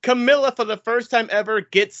 Camilla, for the first time ever,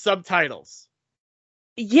 gets subtitles.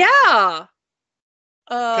 Yeah.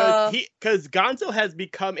 Because Gonzo has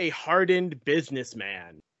become a hardened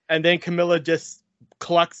businessman, and then Camilla just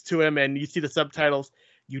clucks to him, and you see the subtitles.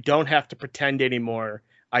 You don't have to pretend anymore.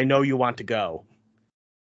 I know you want to go.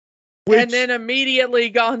 And then immediately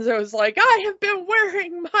Gonzo's like, I have been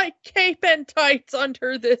wearing my cape and tights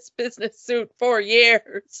under this business suit for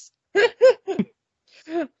years.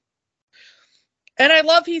 And I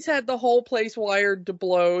love he's had the whole place wired to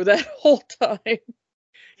blow that whole time.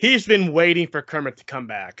 He's been waiting for Kermit to come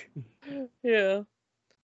back. Yeah.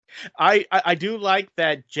 I do like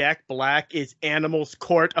that Jack Black is Animals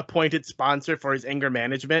Court appointed sponsor for his anger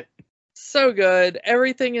management. So good.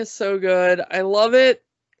 Everything is so good. I love it.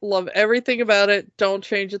 Love everything about it. Don't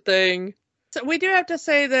change a thing. So we do have to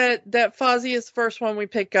say that Fozzie is the first one we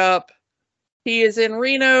pick up. He is in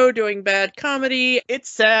Reno doing bad comedy. It's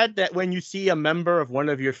sad that when you see a member of one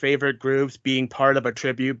of your favorite groups being part of a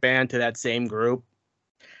tribute band to that same group.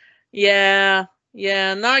 Yeah,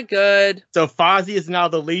 not good. So Fozzie is now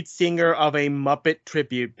the lead singer of a Muppet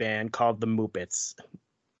tribute band called the Muppets.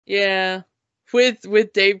 Yeah, with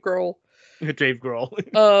Dave Grohl. Dave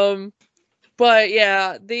Grohl. But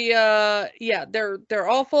yeah, they're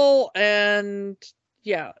awful, and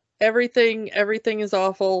yeah, everything is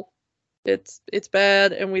awful. It's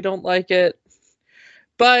bad, and we don't like it.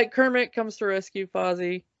 But Kermit comes to rescue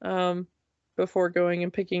Fozzie before going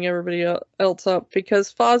and picking everybody else up,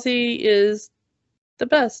 because Fozzie is the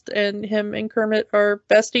best, and him and Kermit are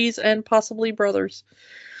besties and possibly brothers.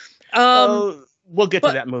 We'll get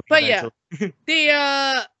to that movie. But eventually.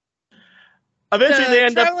 yeah, eventually they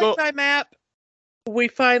end up traveling by map. We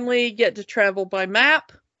finally get to travel by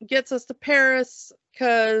map. Gets us to Paris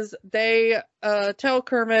because they tell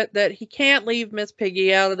Kermit that he can't leave Miss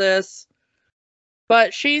Piggy out of this.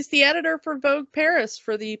 But she's the editor for Vogue Paris,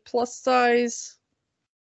 for the plus size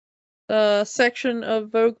section of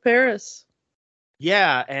Vogue Paris.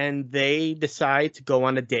 Yeah, and they decide to go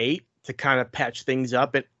on a date to kind of patch things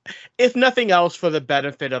up, and if nothing else, for the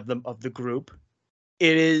benefit of the group.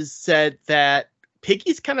 It is said that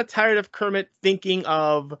Piggy's kind of tired of Kermit thinking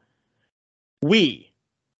of we.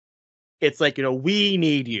 It's like, we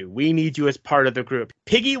need you. We need you as part of the group.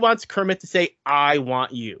 Piggy wants Kermit to say, I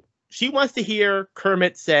want you. She wants to hear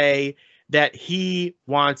Kermit say that he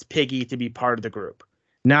wants Piggy to be part of the group.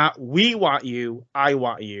 Not, we want you, I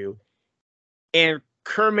want you. And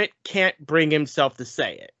Kermit can't bring himself to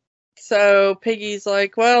say it. So Piggy's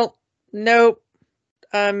like, well, nope,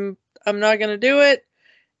 I'm not going to do it.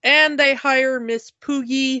 And they hire Miss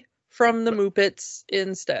Poogie from the Muppets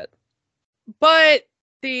instead. But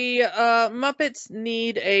the Muppets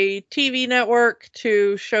need a TV network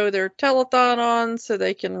to show their telethon on so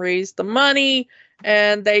they can raise the money.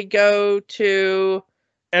 And they go to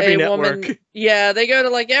every network. Woman. Yeah, they go to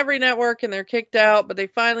like every network and they're kicked out. But they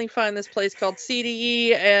finally find this place called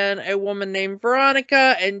CDE and a woman named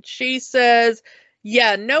Veronica. And she says,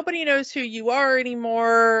 yeah, nobody knows who you are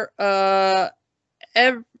anymore.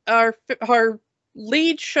 Our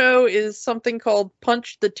lead show is something called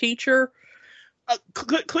Punch the Teacher.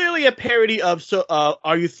 Clearly a parody of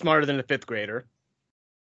Are You Smarter Than a Fifth Grader?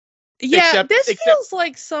 Yeah, this feels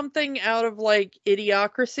like something out of like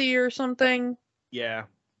Idiocracy or something. Yeah.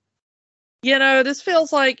 This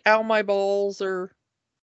feels like Ow My Balls or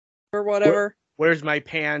whatever. Where's My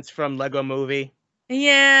Pants from Lego Movie?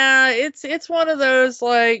 Yeah, it's one of those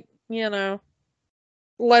like,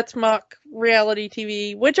 let's mock reality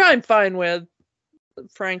TV, which I'm fine with,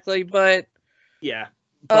 frankly, but yeah.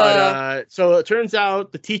 But so it turns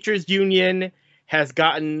out the teachers union has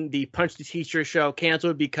gotten the Punch the Teacher show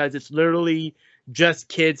canceled because it's literally just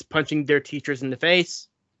kids punching their teachers in the face.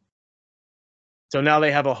 So now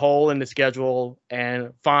they have a hole in the schedule,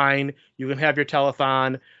 and fine, you can have your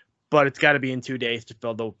telethon, but it's got to be in 2 days to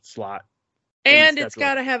fill the slot. And it's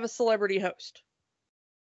got to have a celebrity host.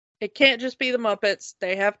 It can't just be the Muppets.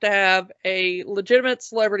 They have to have a legitimate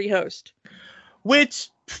celebrity host. Which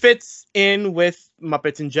fits in with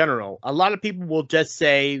Muppets in general. A lot of people will just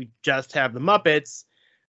say, just have the Muppets.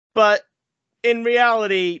 But in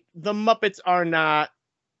reality, the Muppets are not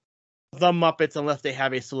the Muppets unless they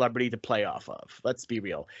have a celebrity to play off of. Let's be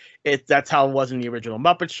real. That's how it was in the original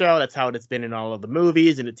Muppet Show. That's how it's been in all of the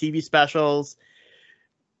movies and the TV specials.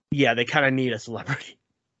 Yeah, they kind of need a celebrity.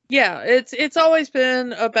 Yeah, it's always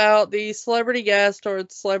been about the celebrity guest or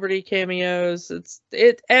celebrity cameos.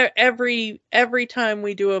 Every time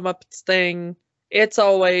we do a Muppets thing, it's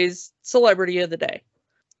always celebrity of the day.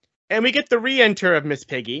 And we get the re-enter of Miss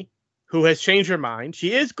Piggy, who has changed her mind.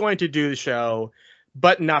 She is going to do the show,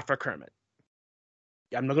 but not for Kermit.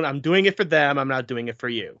 I'm doing it for them. I'm not doing it for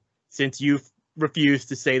you, since you've refused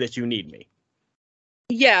to say that you need me.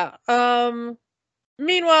 Yeah.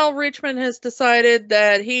 Meanwhile, Richmond has decided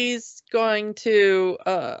that he's going to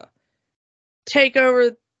take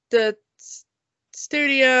over the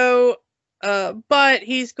studio, but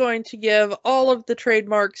he's going to give all of the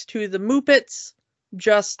trademarks to the Muppets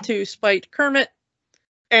just to spite Kermit.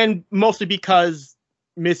 And mostly because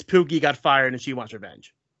Miss Poogie got fired and she wants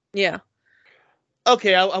revenge. Yeah.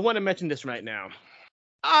 Okay, I want to mention this right now.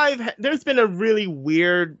 There's been a really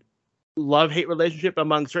weird love-hate relationship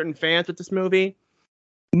among certain fans with this movie.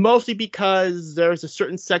 Mostly because there's a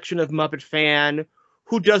certain section of Muppet fan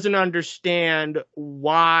who doesn't understand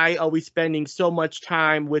why are we spending so much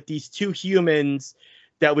time with these two humans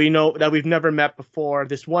that we know that we've never met before,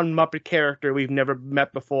 this one Muppet character we've never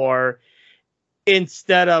met before,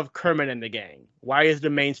 instead of Kermit and the gang. Why is the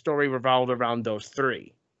main story revolved around those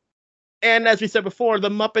three? And as we said before, the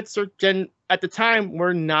Muppets at the time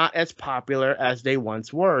were not as popular as they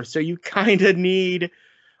once were. So you kind of need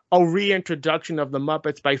a reintroduction of the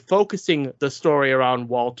Muppets by focusing the story around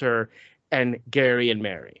Walter and Gary and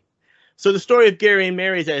Mary. So the story of Gary and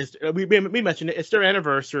Mary is, as we mentioned it, it's their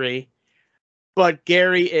anniversary, but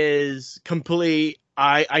Gary is completely,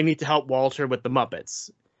 I need to help Walter with the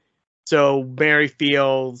Muppets. So Mary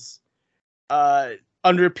feels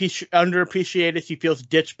underappreciated. She feels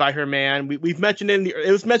ditched by her man. We've mentioned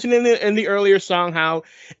it was mentioned in the earlier song how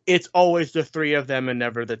it's always the three of them and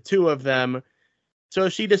never the two of them. So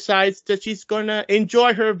she decides that she's going to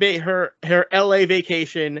enjoy her LA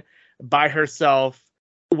vacation by herself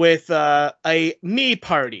with a me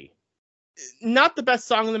party. Not the best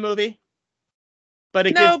song in the movie, but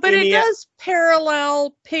it does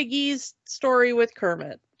parallel Piggy's story with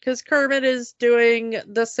Kermit, because Kermit is doing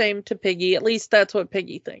the same to Piggy. At least that's what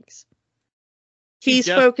Piggy thinks. He's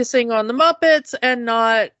focusing on the Muppets and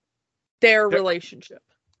not their relationship.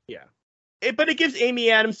 Yeah. But it gives Amy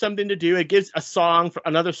Adams something to do. It gives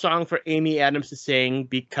another song for Amy Adams to sing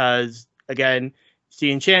because, again,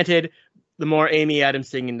 see Enchanted, the more Amy Adams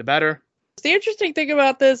singing, the better. The interesting thing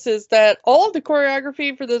about this is that all of the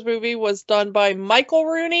choreography for this movie was done by Michael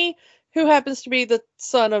Rooney, who happens to be the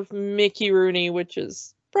son of Mickey Rooney, which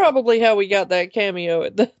is probably how we got that cameo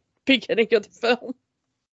at the beginning of the film.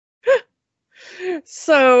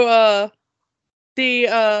 So,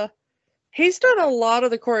 he's done a lot of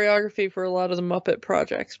the choreography for a lot of the Muppet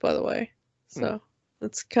projects, by the way. So,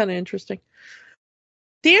 that's kind of interesting.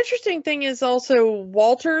 The interesting thing is also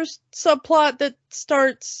Walter's subplot that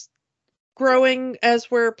starts growing as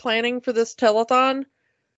we're planning for this telethon,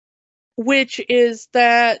 which is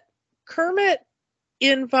that Kermit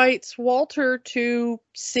invites Walter to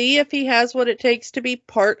see if he has what it takes to be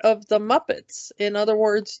part of the Muppets. In other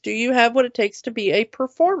words, do you have what it takes to be a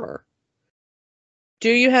performer? Do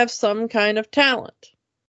you have some kind of talent?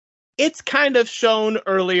 It's kind of shown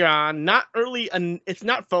earlier on, not early, and it's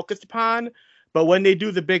not focused upon, but when they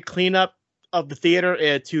do the big cleanup of the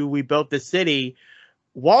theater to We Built This City,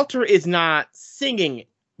 Walter is not singing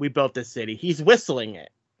We Built This City. He's whistling it,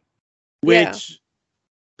 which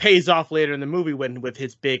pays off later in the movie with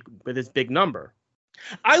his big number.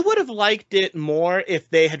 I would have liked it more if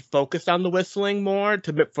they had focused on the whistling more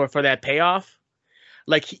for that payoff.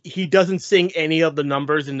 Like he doesn't sing any of the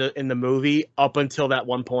numbers in the movie up until that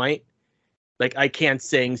one point. Like, I can't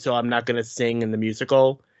sing, so I'm not going to sing in the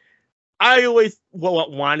musical. I always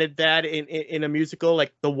wanted that in a musical,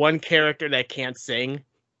 like the one character that can't sing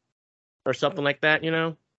or something like that, you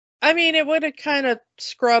know? I mean, it would have kind of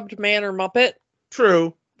scrubbed Man or Muppet.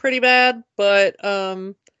 True. Pretty bad, but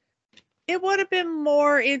it would have been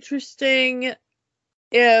more interesting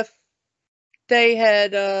if they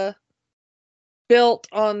had built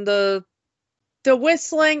on the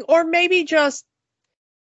whistling, or maybe just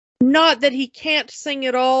not that he can't sing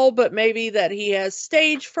at all, but maybe that he has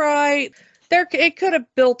stage fright. It could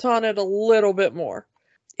have built on it a little bit more.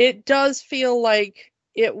 It does feel like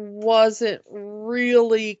it wasn't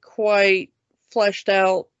really quite fleshed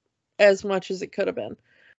out as much as it could have been.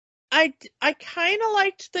 I kind of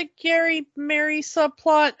liked the Gary Mary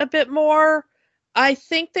subplot a bit more. I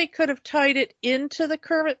think they could have tied it into the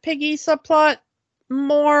Kermit Piggy subplot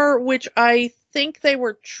more, which I think they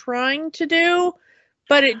were trying to do,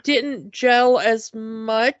 but it didn't gel as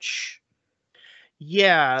much.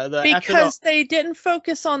 Yeah. Because they didn't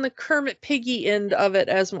focus on the Kermit Piggy end of it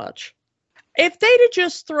as much. If they'd have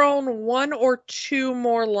just thrown one or two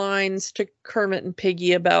more lines to Kermit and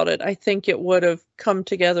Piggy about it, I think it would have come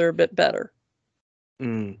together a bit better.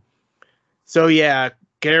 So yeah,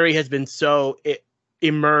 Gary has been so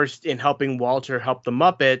immersed in helping Walter help the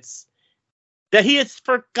Muppets that he has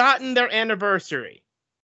forgotten their anniversary.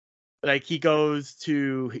 Like, he goes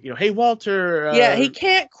to, hey, Walter. Yeah, he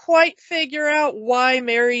can't quite figure out why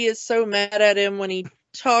Mary is so mad at him when he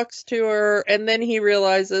talks to her, and then he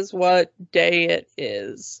realizes what day it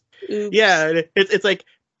is. Oops. Yeah, it's like,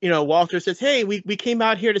 Walter says, hey, we came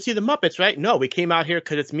out here to see the Muppets, right? No, we came out here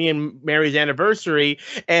because it's me and Mary's anniversary.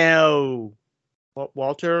 And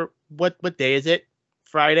Walter, what day is it?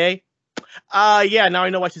 Friday? Yeah, now I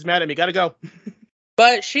know why she's mad at me. Gotta go.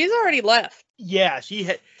 But she's already left. Yeah, she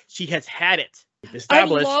has had it. I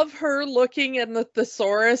Established. love her looking in the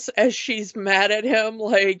thesaurus as she's mad at him.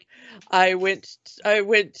 Like, I went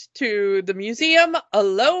to the museum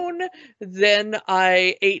alone. Then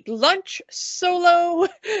I ate lunch solo.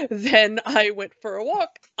 Then I went for a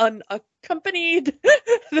walk unaccompanied.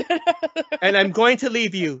 And I'm going to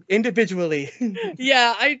leave you individually.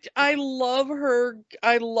 Yeah, I love her.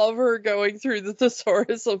 I love her going through the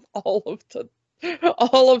thesaurus of all of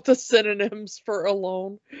the synonyms for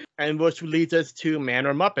alone. And which leads us to Man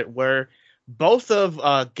or Muppet, where both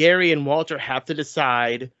of Gary and Walter have to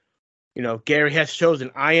decide. Gary has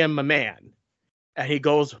chosen I am a man, and he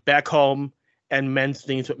goes back home and mends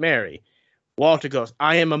things with Mary. Walter goes,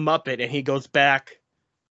 I am a Muppet, and he goes back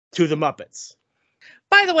to the Muppets.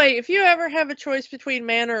 By the way, if you ever have a choice between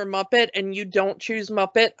Man or a Muppet and you don't choose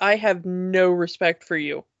Muppet, I have no respect for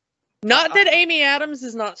you. Not that Amy Adams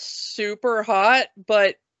is not super hot,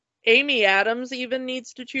 but Amy Adams even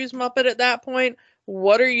needs to choose Muppet at that point.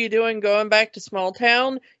 What are you doing going back to small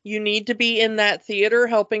town? You need to be in that theater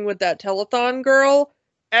helping with that telethon girl.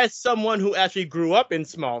 As someone who actually grew up in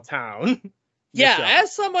small town. Yeah, yourself.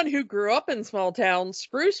 as someone who grew up in small town,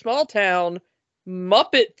 screw small town,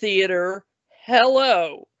 Muppet theater,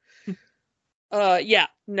 hello. Yeah,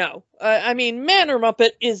 no. I mean, Man or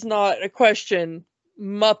Muppet is not a question.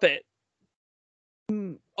 Muppet.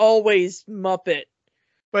 Always Muppet.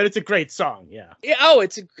 But it's a great song, yeah. Oh,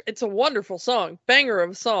 it's a wonderful song. Banger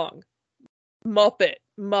of a song. Muppet.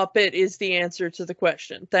 Muppet is the answer to the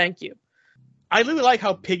question. Thank you. I really like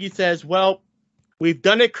how Piggy says, well, we've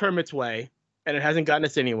done it Kermit's way, and it hasn't gotten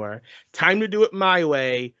us anywhere. Time to do it my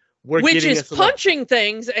way. Which is punching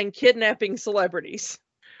things and kidnapping celebrities.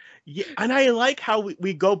 Yeah, and I like how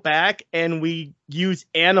we go back and we use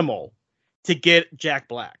Animal to get Jack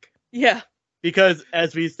Black. Yeah. Because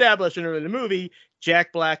as we established in the movie,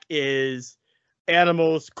 Jack Black is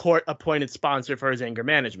Animal's court-appointed sponsor for his anger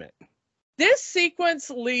management. This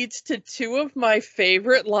sequence leads to two of my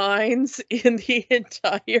favorite lines in the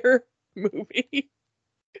entire movie.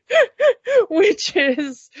 Which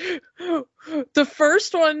is the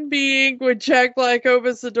first one being when Jack Black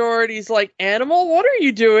opens the door and he's like, Animal, what are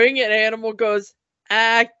you doing? And Animal goes,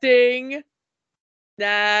 acting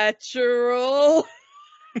natural.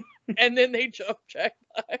 And then they jump Jack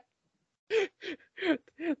Black.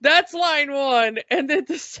 That's line one. And then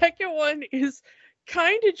the second one is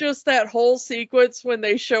kind of just that whole sequence when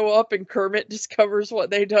they show up and Kermit discovers what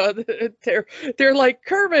they done. They're like,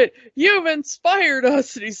 Kermit, you've inspired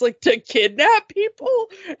us. And he's like, to kidnap people?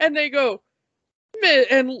 And they go,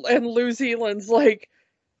 and New Zealand's like,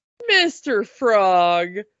 Mr.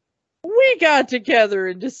 Frog, we got together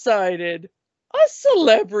and decided a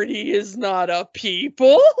celebrity is not a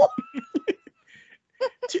people.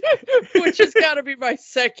 Which has got to be my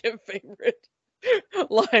second favorite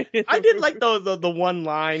line. I did like the one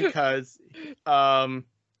line because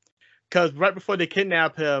right before they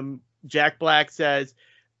kidnap him, Jack Black says,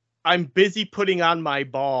 I'm busy putting on my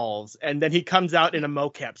balls, and then he comes out in a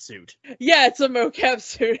mocap suit. Yeah, it's a mocap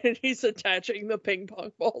suit, and he's attaching the ping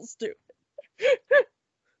pong balls to it.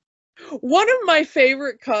 One of my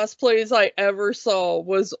favorite cosplays I ever saw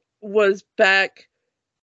was back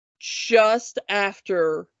just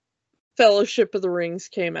after Fellowship of the Rings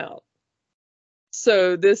came out.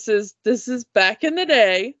 So this is back in the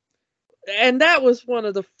day, and that was one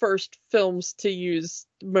of the first films to use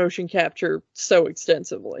motion capture so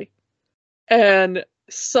extensively. And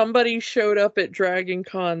somebody showed up at Dragon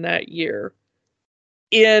Con that year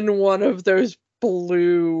in one of those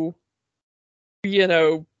blue,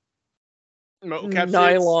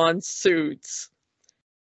 nylon suits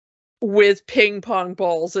with ping pong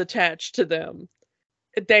balls attached to them.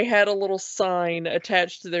 They had a little sign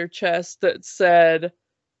attached to their chest that said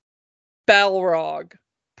Balrog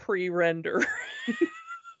pre-render.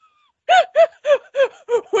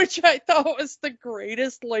 Which I thought was the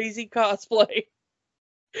greatest lazy cosplay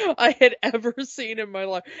I had ever seen in my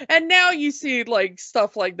life. And now you see like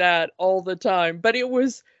stuff like that all the time, but it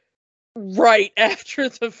was right after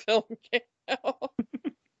the film came out.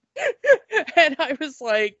 And I was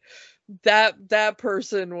like, that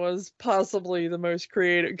person was possibly the most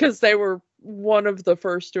creative, because they were one of the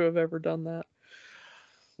first to have ever done that.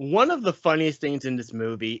 One of the funniest things in this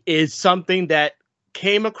movie is something that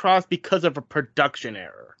came across because of a production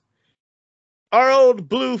error. Our old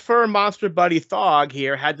blue fur monster buddy Thog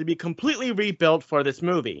here had to be completely rebuilt for this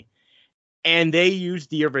movie. And they used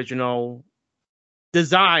the original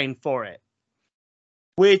design for it,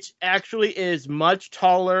 which actually is much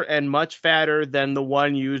taller and much fatter than the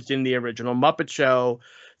one used in the original Muppet Show.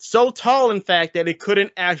 So tall, in fact, that it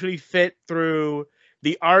couldn't actually fit through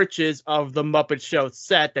the arches of the Muppet Show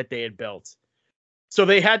set that they had built. So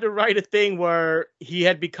they had to write a thing where he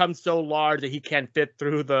had become so large that he can't fit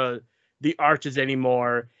through the arches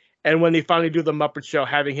anymore. And when they finally do the Muppet Show,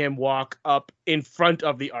 having him walk up in front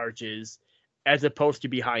of the arches as opposed to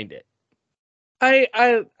behind it. I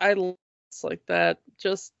like that.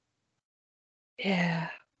 Just, yeah.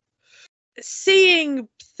 Seeing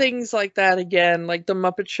things like that again, like the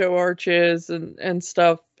Muppet Show arches and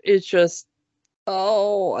stuff, it's just,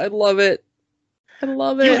 oh, I love it. I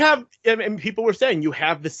love it. You have, and people were saying, you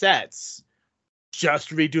have the sets. Just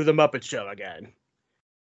redo the Muppet Show again.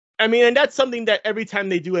 I mean, and that's something that every time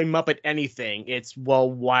they do a Muppet anything, it's,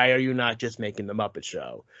 well, why are you not just making the Muppet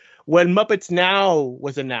Show? When Muppets Now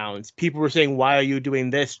was announced, people were saying, why are you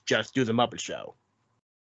doing this? Just do the Muppet Show.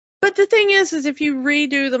 But the thing is if you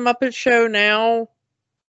redo the Muppet Show now,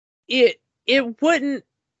 it wouldn't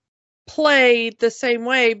play the same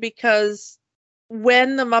way, because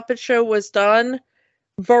when the Muppet Show was done,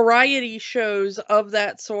 variety shows of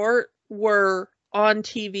that sort were on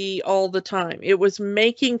TV all the time. It was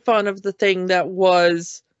making fun of the thing that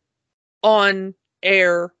was on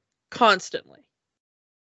air constantly.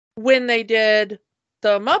 When they did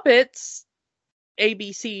the Muppets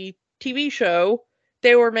ABC TV show,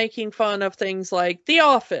 they were making fun of things like The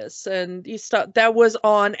Office and stuff that was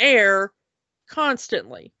on air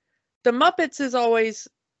constantly. The Muppets is always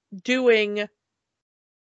doing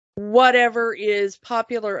whatever is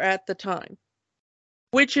popular at the time,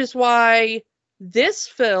 which is why this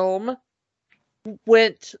film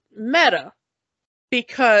went meta,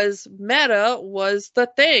 because meta was the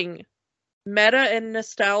thing. Meta and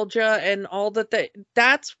nostalgia and all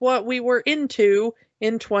that's what we were into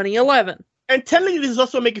in 2011. And technically, this is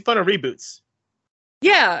also making fun of reboots.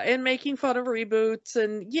 Yeah, and making fun of reboots,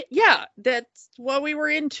 and yeah, that's what we were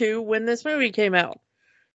into when this movie came out.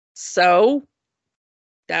 So,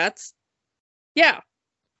 that's, yeah.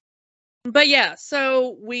 But yeah,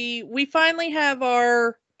 so we finally have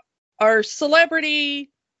our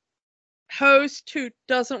celebrity host who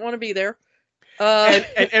doesn't want to be there. And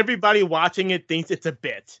everybody watching it thinks it's a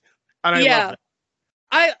bit. And I love it.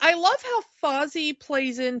 I love how Fozzie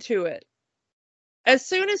plays into it. As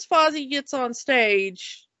soon as Fozzie gets on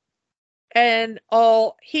stage and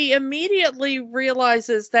all, he immediately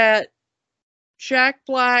realizes that Jack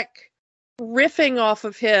Black riffing off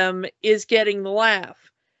of him is getting the laugh.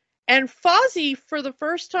 And Fozzie, for the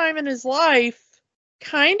first time in his life,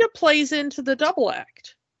 kind of plays into the double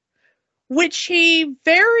act, which he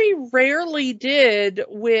very rarely did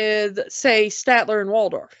with, say, Statler and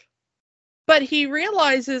Waldorf. But he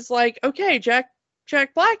realizes, like, okay, Jack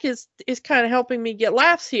Black is kind of helping me get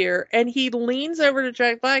laughs here, and he leans over to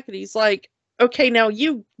Jack Black and he's like, okay, now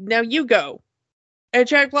you go. And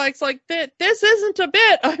Jack Black's like, this isn't a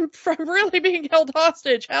bit. I'm really being held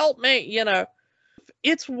hostage. Help me, you know.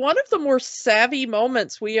 It's one of the more savvy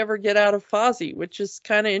moments we ever get out of Fozzie, which is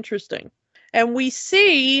kind of interesting. And we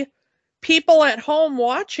see people at home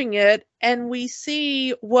watching it, and we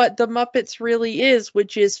see what the Muppets really is,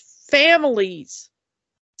 which is families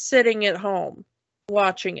sitting at home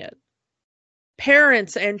watching it.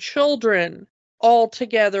 Parents and children all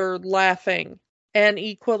together laughing and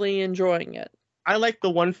equally enjoying it. I like the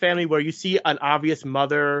one family where you see an obvious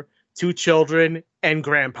mother, 2 children, and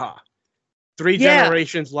grandpa. 3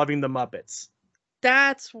 generations loving the Muppets.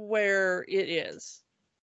 That's where it is.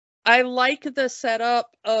 I like the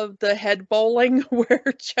setup of the head bowling where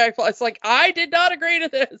Jack Black's like, I did not agree to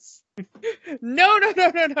this. No.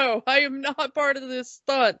 I am not part of this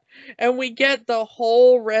stunt. And we get the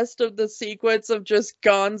whole rest of the sequence of just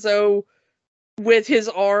Gonzo with his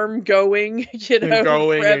arm going,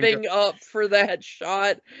 revving up for that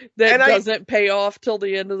shot that doesn't pay off till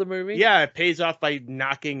the end of the movie. Yeah, it pays off by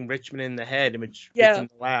knocking Richmond in the head, which gets him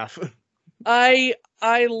to laugh. I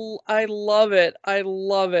love it. I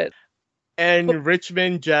love it. And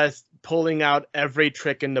Richmond just pulling out every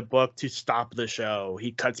trick in the book to stop the show.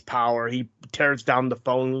 He cuts power. He tears down the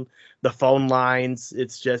phone lines.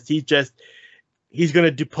 It's just he's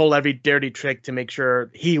gonna pull every dirty trick to make sure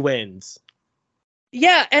he wins.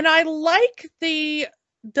 Yeah, and I like the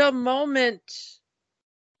moment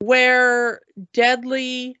where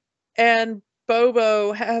Deadly and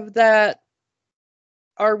Bobo have that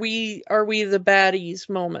are we the baddies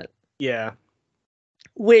moment. Yeah.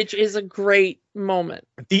 Which is a great moment.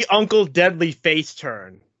 The Uncle Deadly face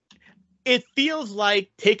turn. It feels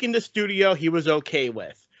like taking the studio he was okay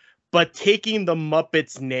with, but taking the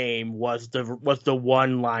Muppets name was the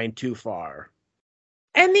one line too far.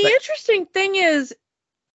 And the interesting thing is,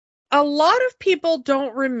 a lot of people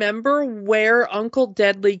don't remember where Uncle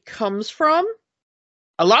Deadly comes from.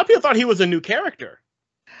 A lot of people thought he was a new character.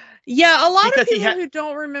 Yeah, a lot Because of he people had- who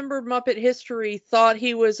don't remember Muppet history thought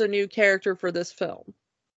he was a new character for this film.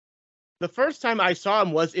 The first time I saw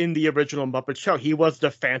him was in the original Muppet Show. He was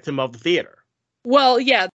the Phantom of the Theater. Well,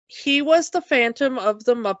 yeah, he was the Phantom of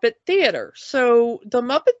the Muppet Theater. So the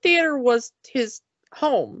Muppet Theater was his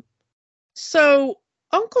home. So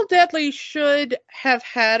Uncle Deadly should have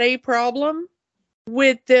had a problem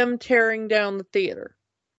with them tearing down the theater.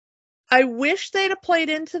 I wish they'd have played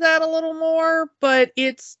into that a little more, but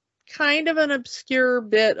it's kind of an obscure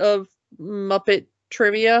bit of Muppet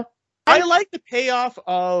trivia. I like the payoff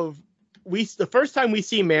of the first time we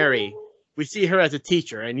see Mary, we see her as a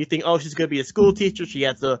teacher, and you think, oh, she's gonna be a school teacher. She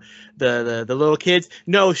has the little kids.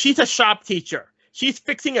 No, she's a shop teacher. She's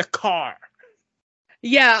fixing a car,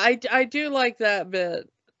 Yeah, I do like that bit.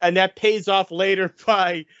 and that pays off later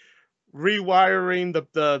by rewiring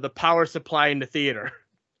the power supply in the theater.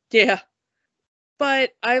 Yeah.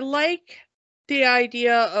 But I like the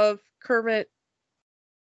idea of Kermit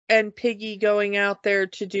and Piggy going out there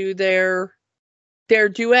to do their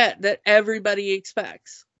duet that everybody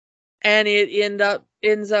expects. And it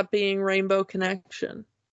ends up being Rainbow Connection,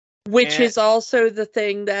 which And- is also the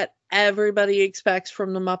thing that everybody expects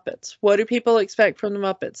from the Muppets. What do people expect from the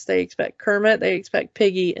Muppets? They expect Kermit, they expect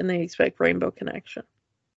Piggy, and they expect Rainbow Connection.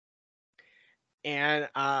 And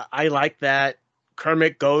I like that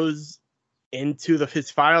Kermit goes into his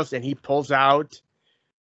files and he pulls out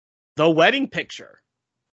the wedding picture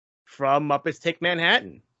from Muppets Take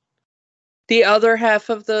Manhattan. The other half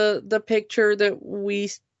of the picture that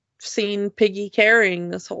we've seen Piggy carrying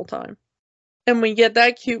this whole time. And we get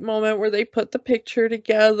that cute moment where they put the picture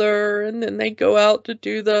together and then they go out to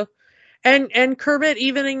do and Kermit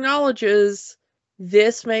even acknowledges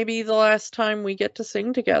this may be the last time we get to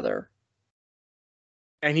sing together.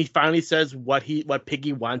 And he finally says what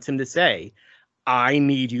Piggy wants him to say. I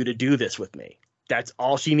need you to do this with me. That's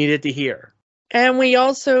all she needed to hear. And we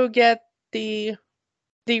also get the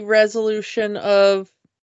resolution of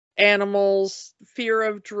Animal's fear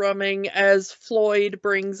of drumming as Floyd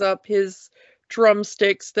brings up his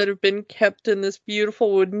drumsticks that have been kept in this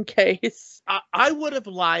beautiful wooden case. I would have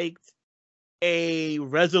liked a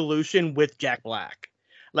resolution with Jack Black.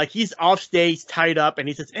 Like he's off stage tied up and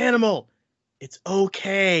he says, Animal, it's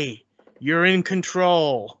okay. You're in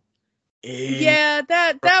control. Yeah,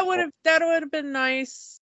 that would have been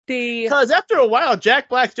nice. Because after a while, Jack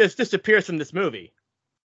Black just disappears from this movie.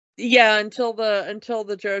 Yeah, until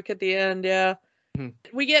the joke at the end, yeah. Mhm.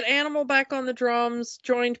 We get Animal back on the drums,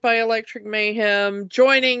 joined by Electric Mayhem,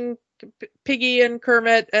 joining Piggy and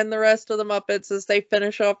Kermit and the rest of the Muppets as they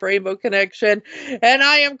finish off Rainbow Connection. And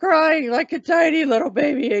I am crying like a tiny little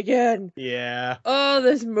baby again. Yeah. Oh,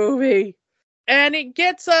 this movie. And it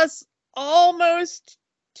gets us almost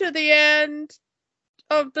to the end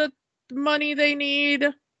of the money they need.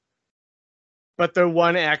 But they're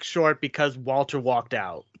one act short because Walter walked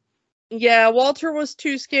out. Yeah, Walter was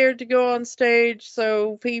too scared to go on stage,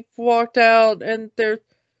 so he walked out and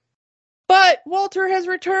but Walter has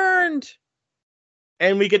returned.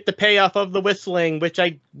 And we get the payoff of the whistling, which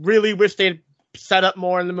I really wish they'd set up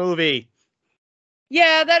more in the movie.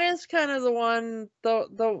 Yeah, that is kind of the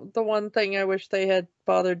one thing I wish they had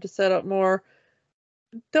bothered to set up more.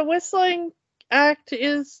 The whistling act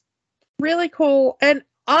is really cool, and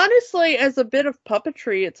honestly, as a bit of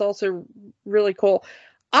puppetry, it's also really cool.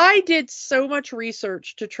 I did so much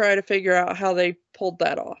research to try to figure out how they pulled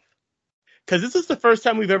that off. Because this is the first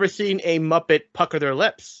time we've ever seen a Muppet pucker their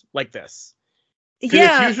lips like this.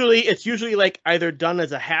 Yeah, It's usually like either done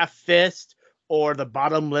as a half fist or the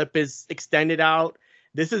bottom lip is extended out.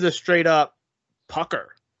 This is a straight up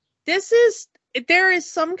pucker. there is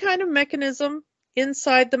some kind of mechanism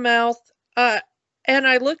inside the mouth, and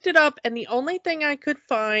I looked it up, and the only thing I could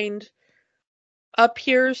find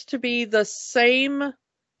appears to be the same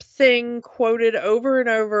thing quoted over and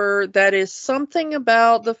over, that is something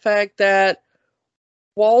about the fact that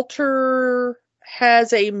Walter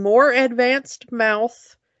has a more advanced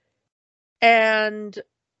mouth and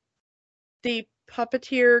the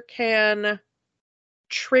puppeteer can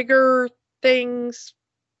trigger things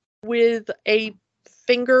with a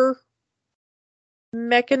finger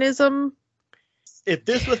mechanism. If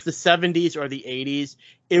this was the 70s or the 80s,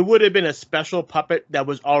 it would have been a special puppet that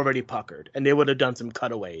was already puckered, and they would have done some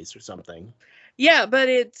cutaways or something. Yeah, but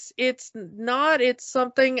it's not. It's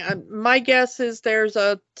something. My guess is there's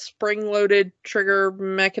a spring-loaded trigger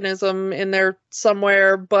mechanism in there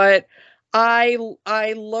somewhere. But I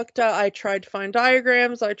looked up. I tried to find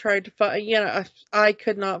diagrams. I tried to find. I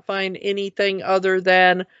could not find anything other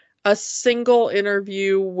than a single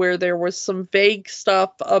interview where there was some vague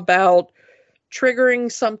stuff about triggering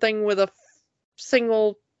something with a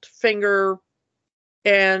single finger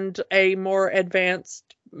and a more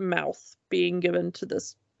advanced mouth being given to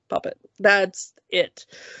this puppet. That's it.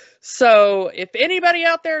 So if anybody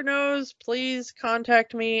out there knows, please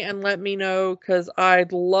contact me and let me know, because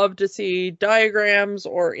I'd love to see diagrams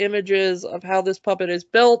or images of how this puppet is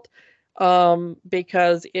built,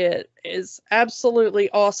 because it is absolutely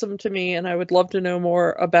awesome to me, and I would love to know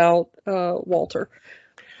more about Walter.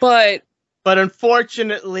 But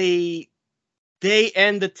unfortunately, they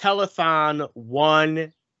end the telethon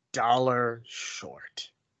 $1 short.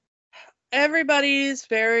 Everybody's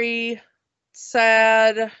very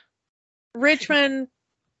sad. Richmond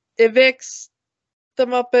evicts the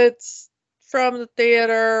Muppets from the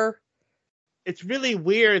theater. It's really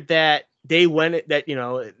weird that they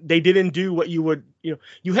they didn't do what you would, you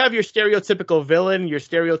have your stereotypical villain, your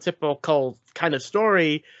stereotypical kind of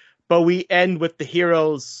story, but we end with the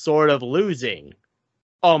heroes sort of losing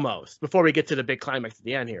almost before we get to the big climax at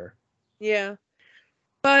the end here. Yeah.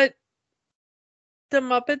 But the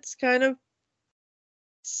Muppets kind of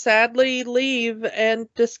sadly leave and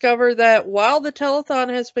discover that while the telethon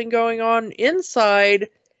has been going on inside,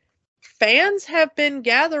 fans have been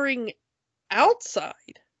gathering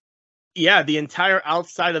outside. Yeah, the entire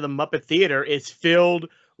outside of the Muppet Theater is filled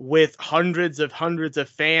with hundreds of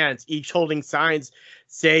fans, each holding signs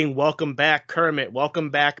saying, "Welcome back, Kermit. Welcome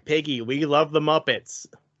back, Piggy. We love the Muppets."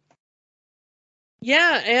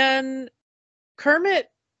 Yeah, and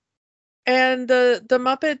Kermit and the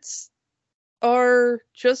Muppets are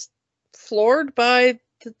just floored by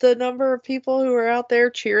the number of people who are out there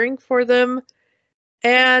cheering for them.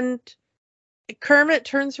 And Kermit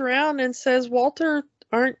turns around and says, "Walter,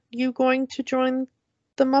 aren't you going to join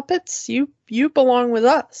the Muppets? You belong with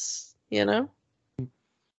us,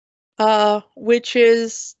 which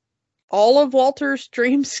is all of Walter's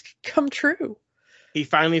dreams come true. He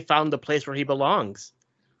finally found the place where he belongs.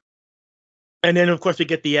 And then, of course, we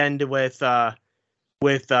get the end with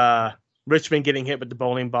Richmond getting hit with the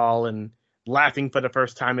bowling ball and laughing for the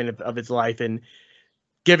first time of his life and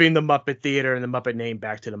giving the Muppet Theater and the Muppet name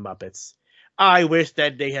back to the Muppets. I wish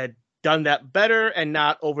that they had done that better and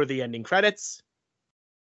not over the ending credits.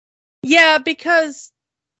 Yeah, because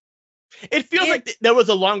it feels like there was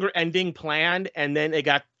a longer ending planned and then it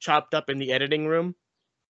got chopped up in the editing room.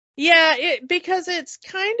 Yeah, because it's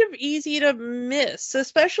kind of easy to miss,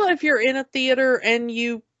 especially if you're in a theater and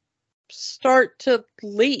you start to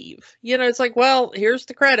leave. It's like, well, here's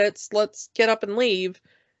the credits, let's get up and leave.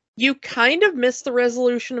 You kind of miss the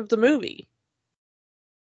resolution of the movie.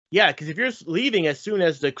 Yeah, because if you're leaving as soon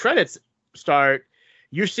as the credits start,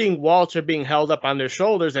 you're seeing Walter being held up on their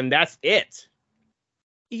shoulders, and that's it.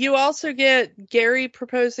 You also get Gary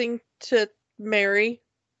proposing to Mary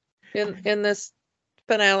in this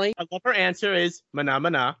finale. I love her answer is mana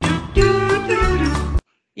mana.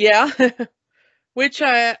 Yeah. Which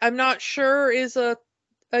I'm not sure is a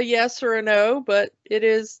yes or a no, but it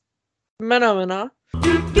is mana mana.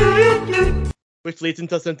 Which leads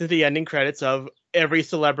us into the ending credits of every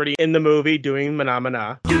celebrity in the movie doing mana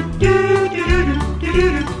mana.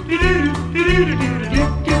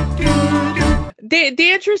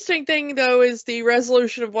 The interesting thing, though, is the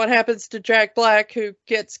resolution of what happens to Jack Black, who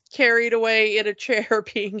gets carried away in a chair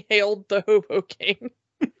being hailed the Hobo King.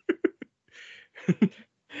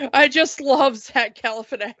 I just love Zach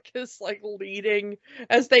Galifianakis leading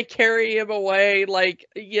as they carry him away,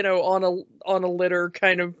 on a litter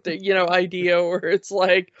kind of idea where it's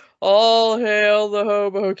like, all hail the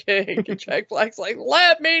Hobo King, and Jack Black's like,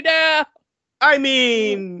 let me down. I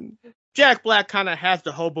mean, Jack Black kind of has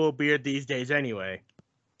the hobo beard these days anyway.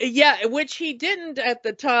 Yeah, which he didn't at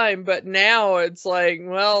the time, but now it's like,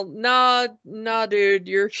 well, nah, dude,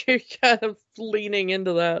 you're kind of leaning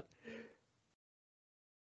into that.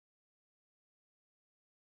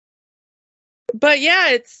 But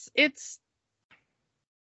yeah, it's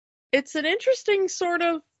an interesting sort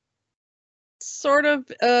of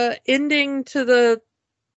ending to the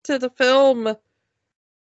film,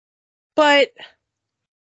 but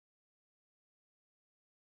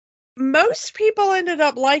most people ended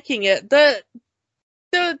up liking it. The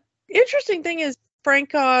interesting thing is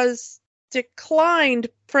Frank Oz declined.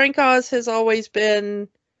 Frank Oz has always been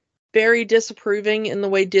very disapproving in the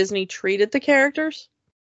way Disney treated the characters.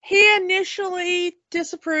 He initially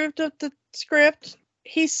disapproved of the script.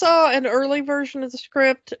 He saw an early version of the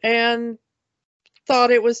script and thought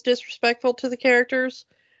it was disrespectful to the characters.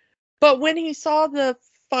 But when he saw the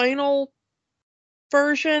final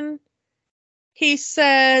version, he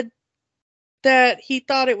said that he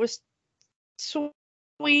thought it was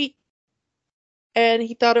sweet and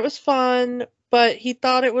he thought it was fun, but he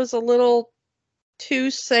thought it was a little too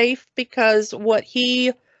safe because what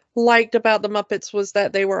he liked about the Muppets was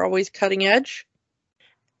that they were always cutting edge.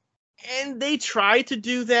 And they try to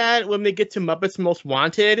do that when they get to Muppets Most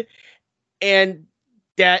Wanted, and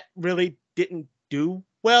that really didn't do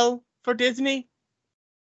well for Disney.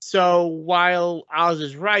 So while Oz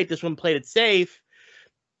is right, this one played it safe.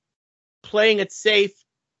 Playing it safe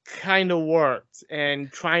kind of worked,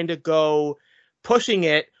 and trying to go pushing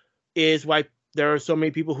it is why there are so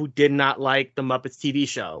many people who did not like the Muppets TV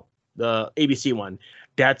show, the ABC one.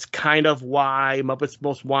 That's kind of why Muppets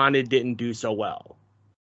Most Wanted didn't do so well.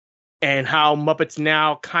 And how Muppets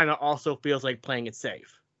Now kind of also feels like playing it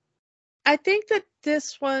safe. I think that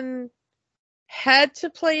this one had to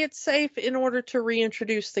play it safe in order to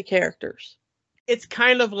reintroduce the characters. It's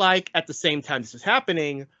kind of like at the same time this is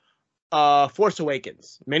happening, Force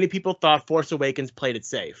Awakens. Many people thought Force Awakens played it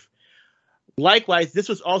safe. Likewise, this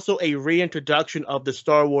was also a reintroduction of the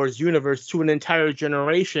Star Wars universe to an entire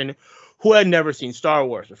generation who had never seen Star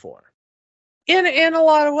Wars before. In a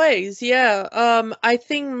lot of ways, yeah. I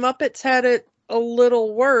think Muppets had it a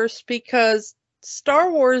little worse because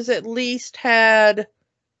Star Wars at least had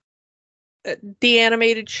the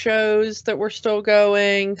animated shows that were still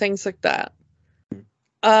going, things like that.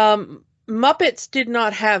 Muppets did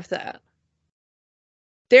not have that.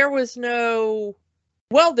 There was no...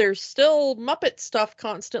 Well, there's still Muppet stuff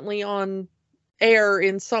constantly on air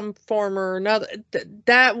in some form or another.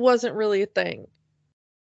 That wasn't really a thing.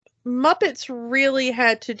 Muppets really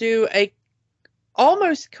had to do a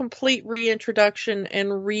almost complete reintroduction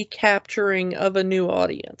and recapturing of a new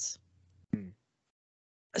audience.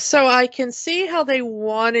 So I can see how they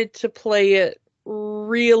wanted to play it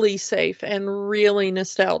really safe and really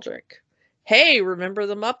nostalgic. Hey, remember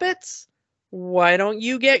the Muppets? Why don't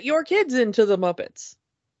you get your kids into the Muppets?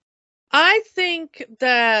 I think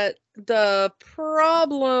that the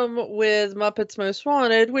problem with Muppets Most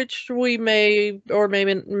Wanted, which we may or may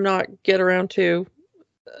not get around to,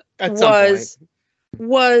 was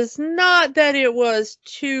not that it was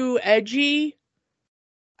too edgy.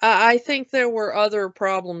 I think there were other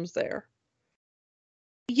problems there.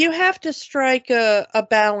 You have to strike a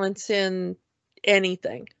balance in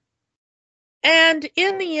anything. And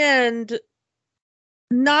in the end,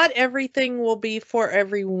 not everything will be for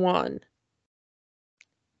everyone.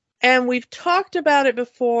 And we've talked about it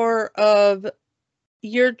before of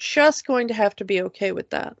you're just going to have to be okay with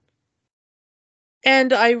that.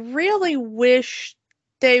 And I really wish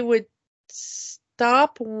they would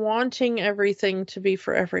stop wanting everything to be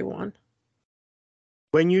for everyone.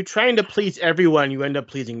 When you're trying to please everyone, you end up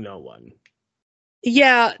pleasing no one.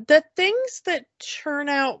 Yeah, the things that turn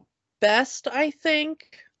out best, I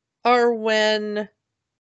think, are when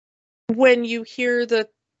you hear the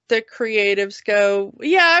creatives go,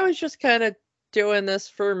 yeah, I was just kind of doing this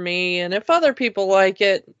for me, and if other people like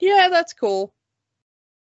it, yeah, that's cool.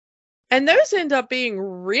 And those end up being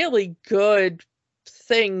really good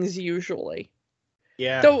things usually.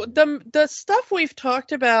 Yeah. The stuff we've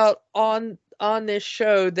talked about on this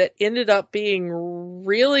show that ended up being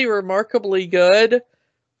really remarkably good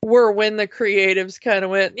were when the creatives kind of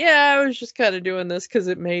went, yeah, I was just kind of doing this because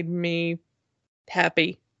it made me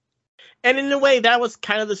happy. And in a way, that was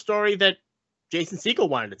kind of the story that Jason Segel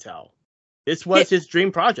wanted to tell. This was his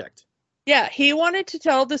dream project. Yeah, he wanted to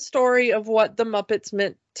tell the story of what the Muppets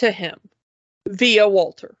meant to him via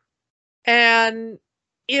Walter. And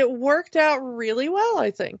it worked out really well,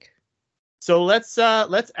 I think. So let's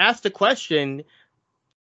ask the question,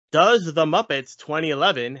 does the Muppets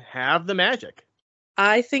 2011 have the magic?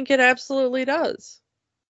 I think it absolutely does.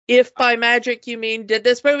 If by magic you mean, did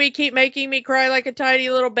this movie keep making me cry like a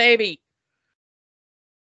tiny little baby?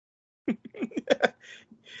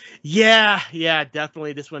 Yeah,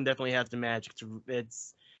 definitely. This one definitely has the magic.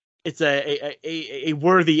 It's a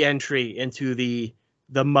worthy entry into the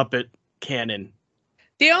Muppet canon.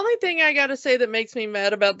 The only thing I gotta say that makes me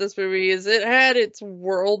mad about this movie is it had its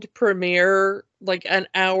world premiere like an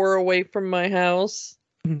hour away from my house,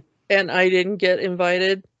 and I didn't get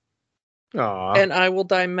invited. Aww. And I will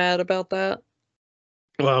die mad about that.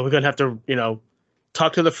 Well, we're gonna have to,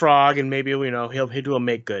 talk to the frog, and maybe he'll do a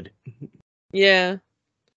make good. Yeah.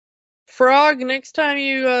 Frog, next time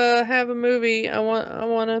you have a movie, I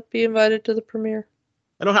want to be invited to the premiere.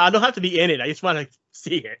 I don't have to be in it. I just want to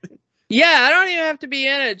see it. Yeah, I don't even have to be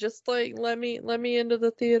in it. Just like let me into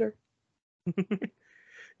the theater.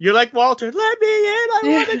 You're like Walter. Let me in. I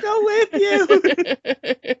want to go with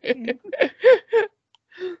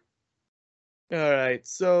you. All right.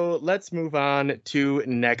 So let's move on to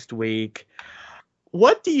next week.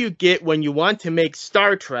 What do you get when you want to make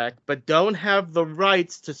Star Trek but don't have the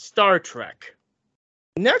rights to Star Trek?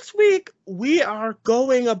 Next week, we are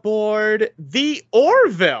going aboard the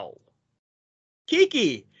Orville.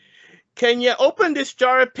 Kiki, can you open this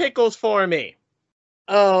jar of pickles for me?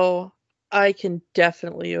 Oh, I can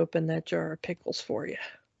definitely open that jar of pickles for you.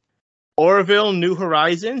 Orville New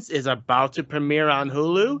Horizons is about to premiere on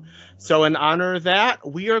Hulu. So in honor of that,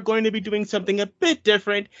 we are going to be doing something a bit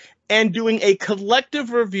different and doing a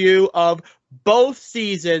collective review of both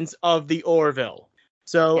seasons of the Orville.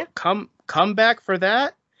 So Yeah. come back for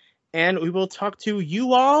that, and we will talk to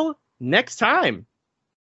you all next time.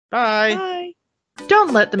 Bye. Bye.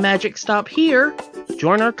 Don't let the magic stop here.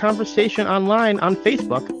 Join our conversation online on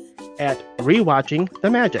Facebook at Rewatching the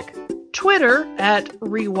Magic. Twitter at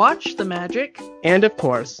Rewatch the Magic. And of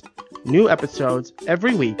course, new episodes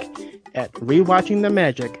every week at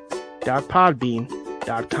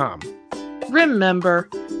rewatchingthemagic.podbean.com. Remember,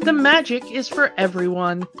 the magic is for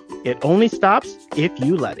everyone. It only stops if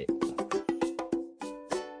you let it.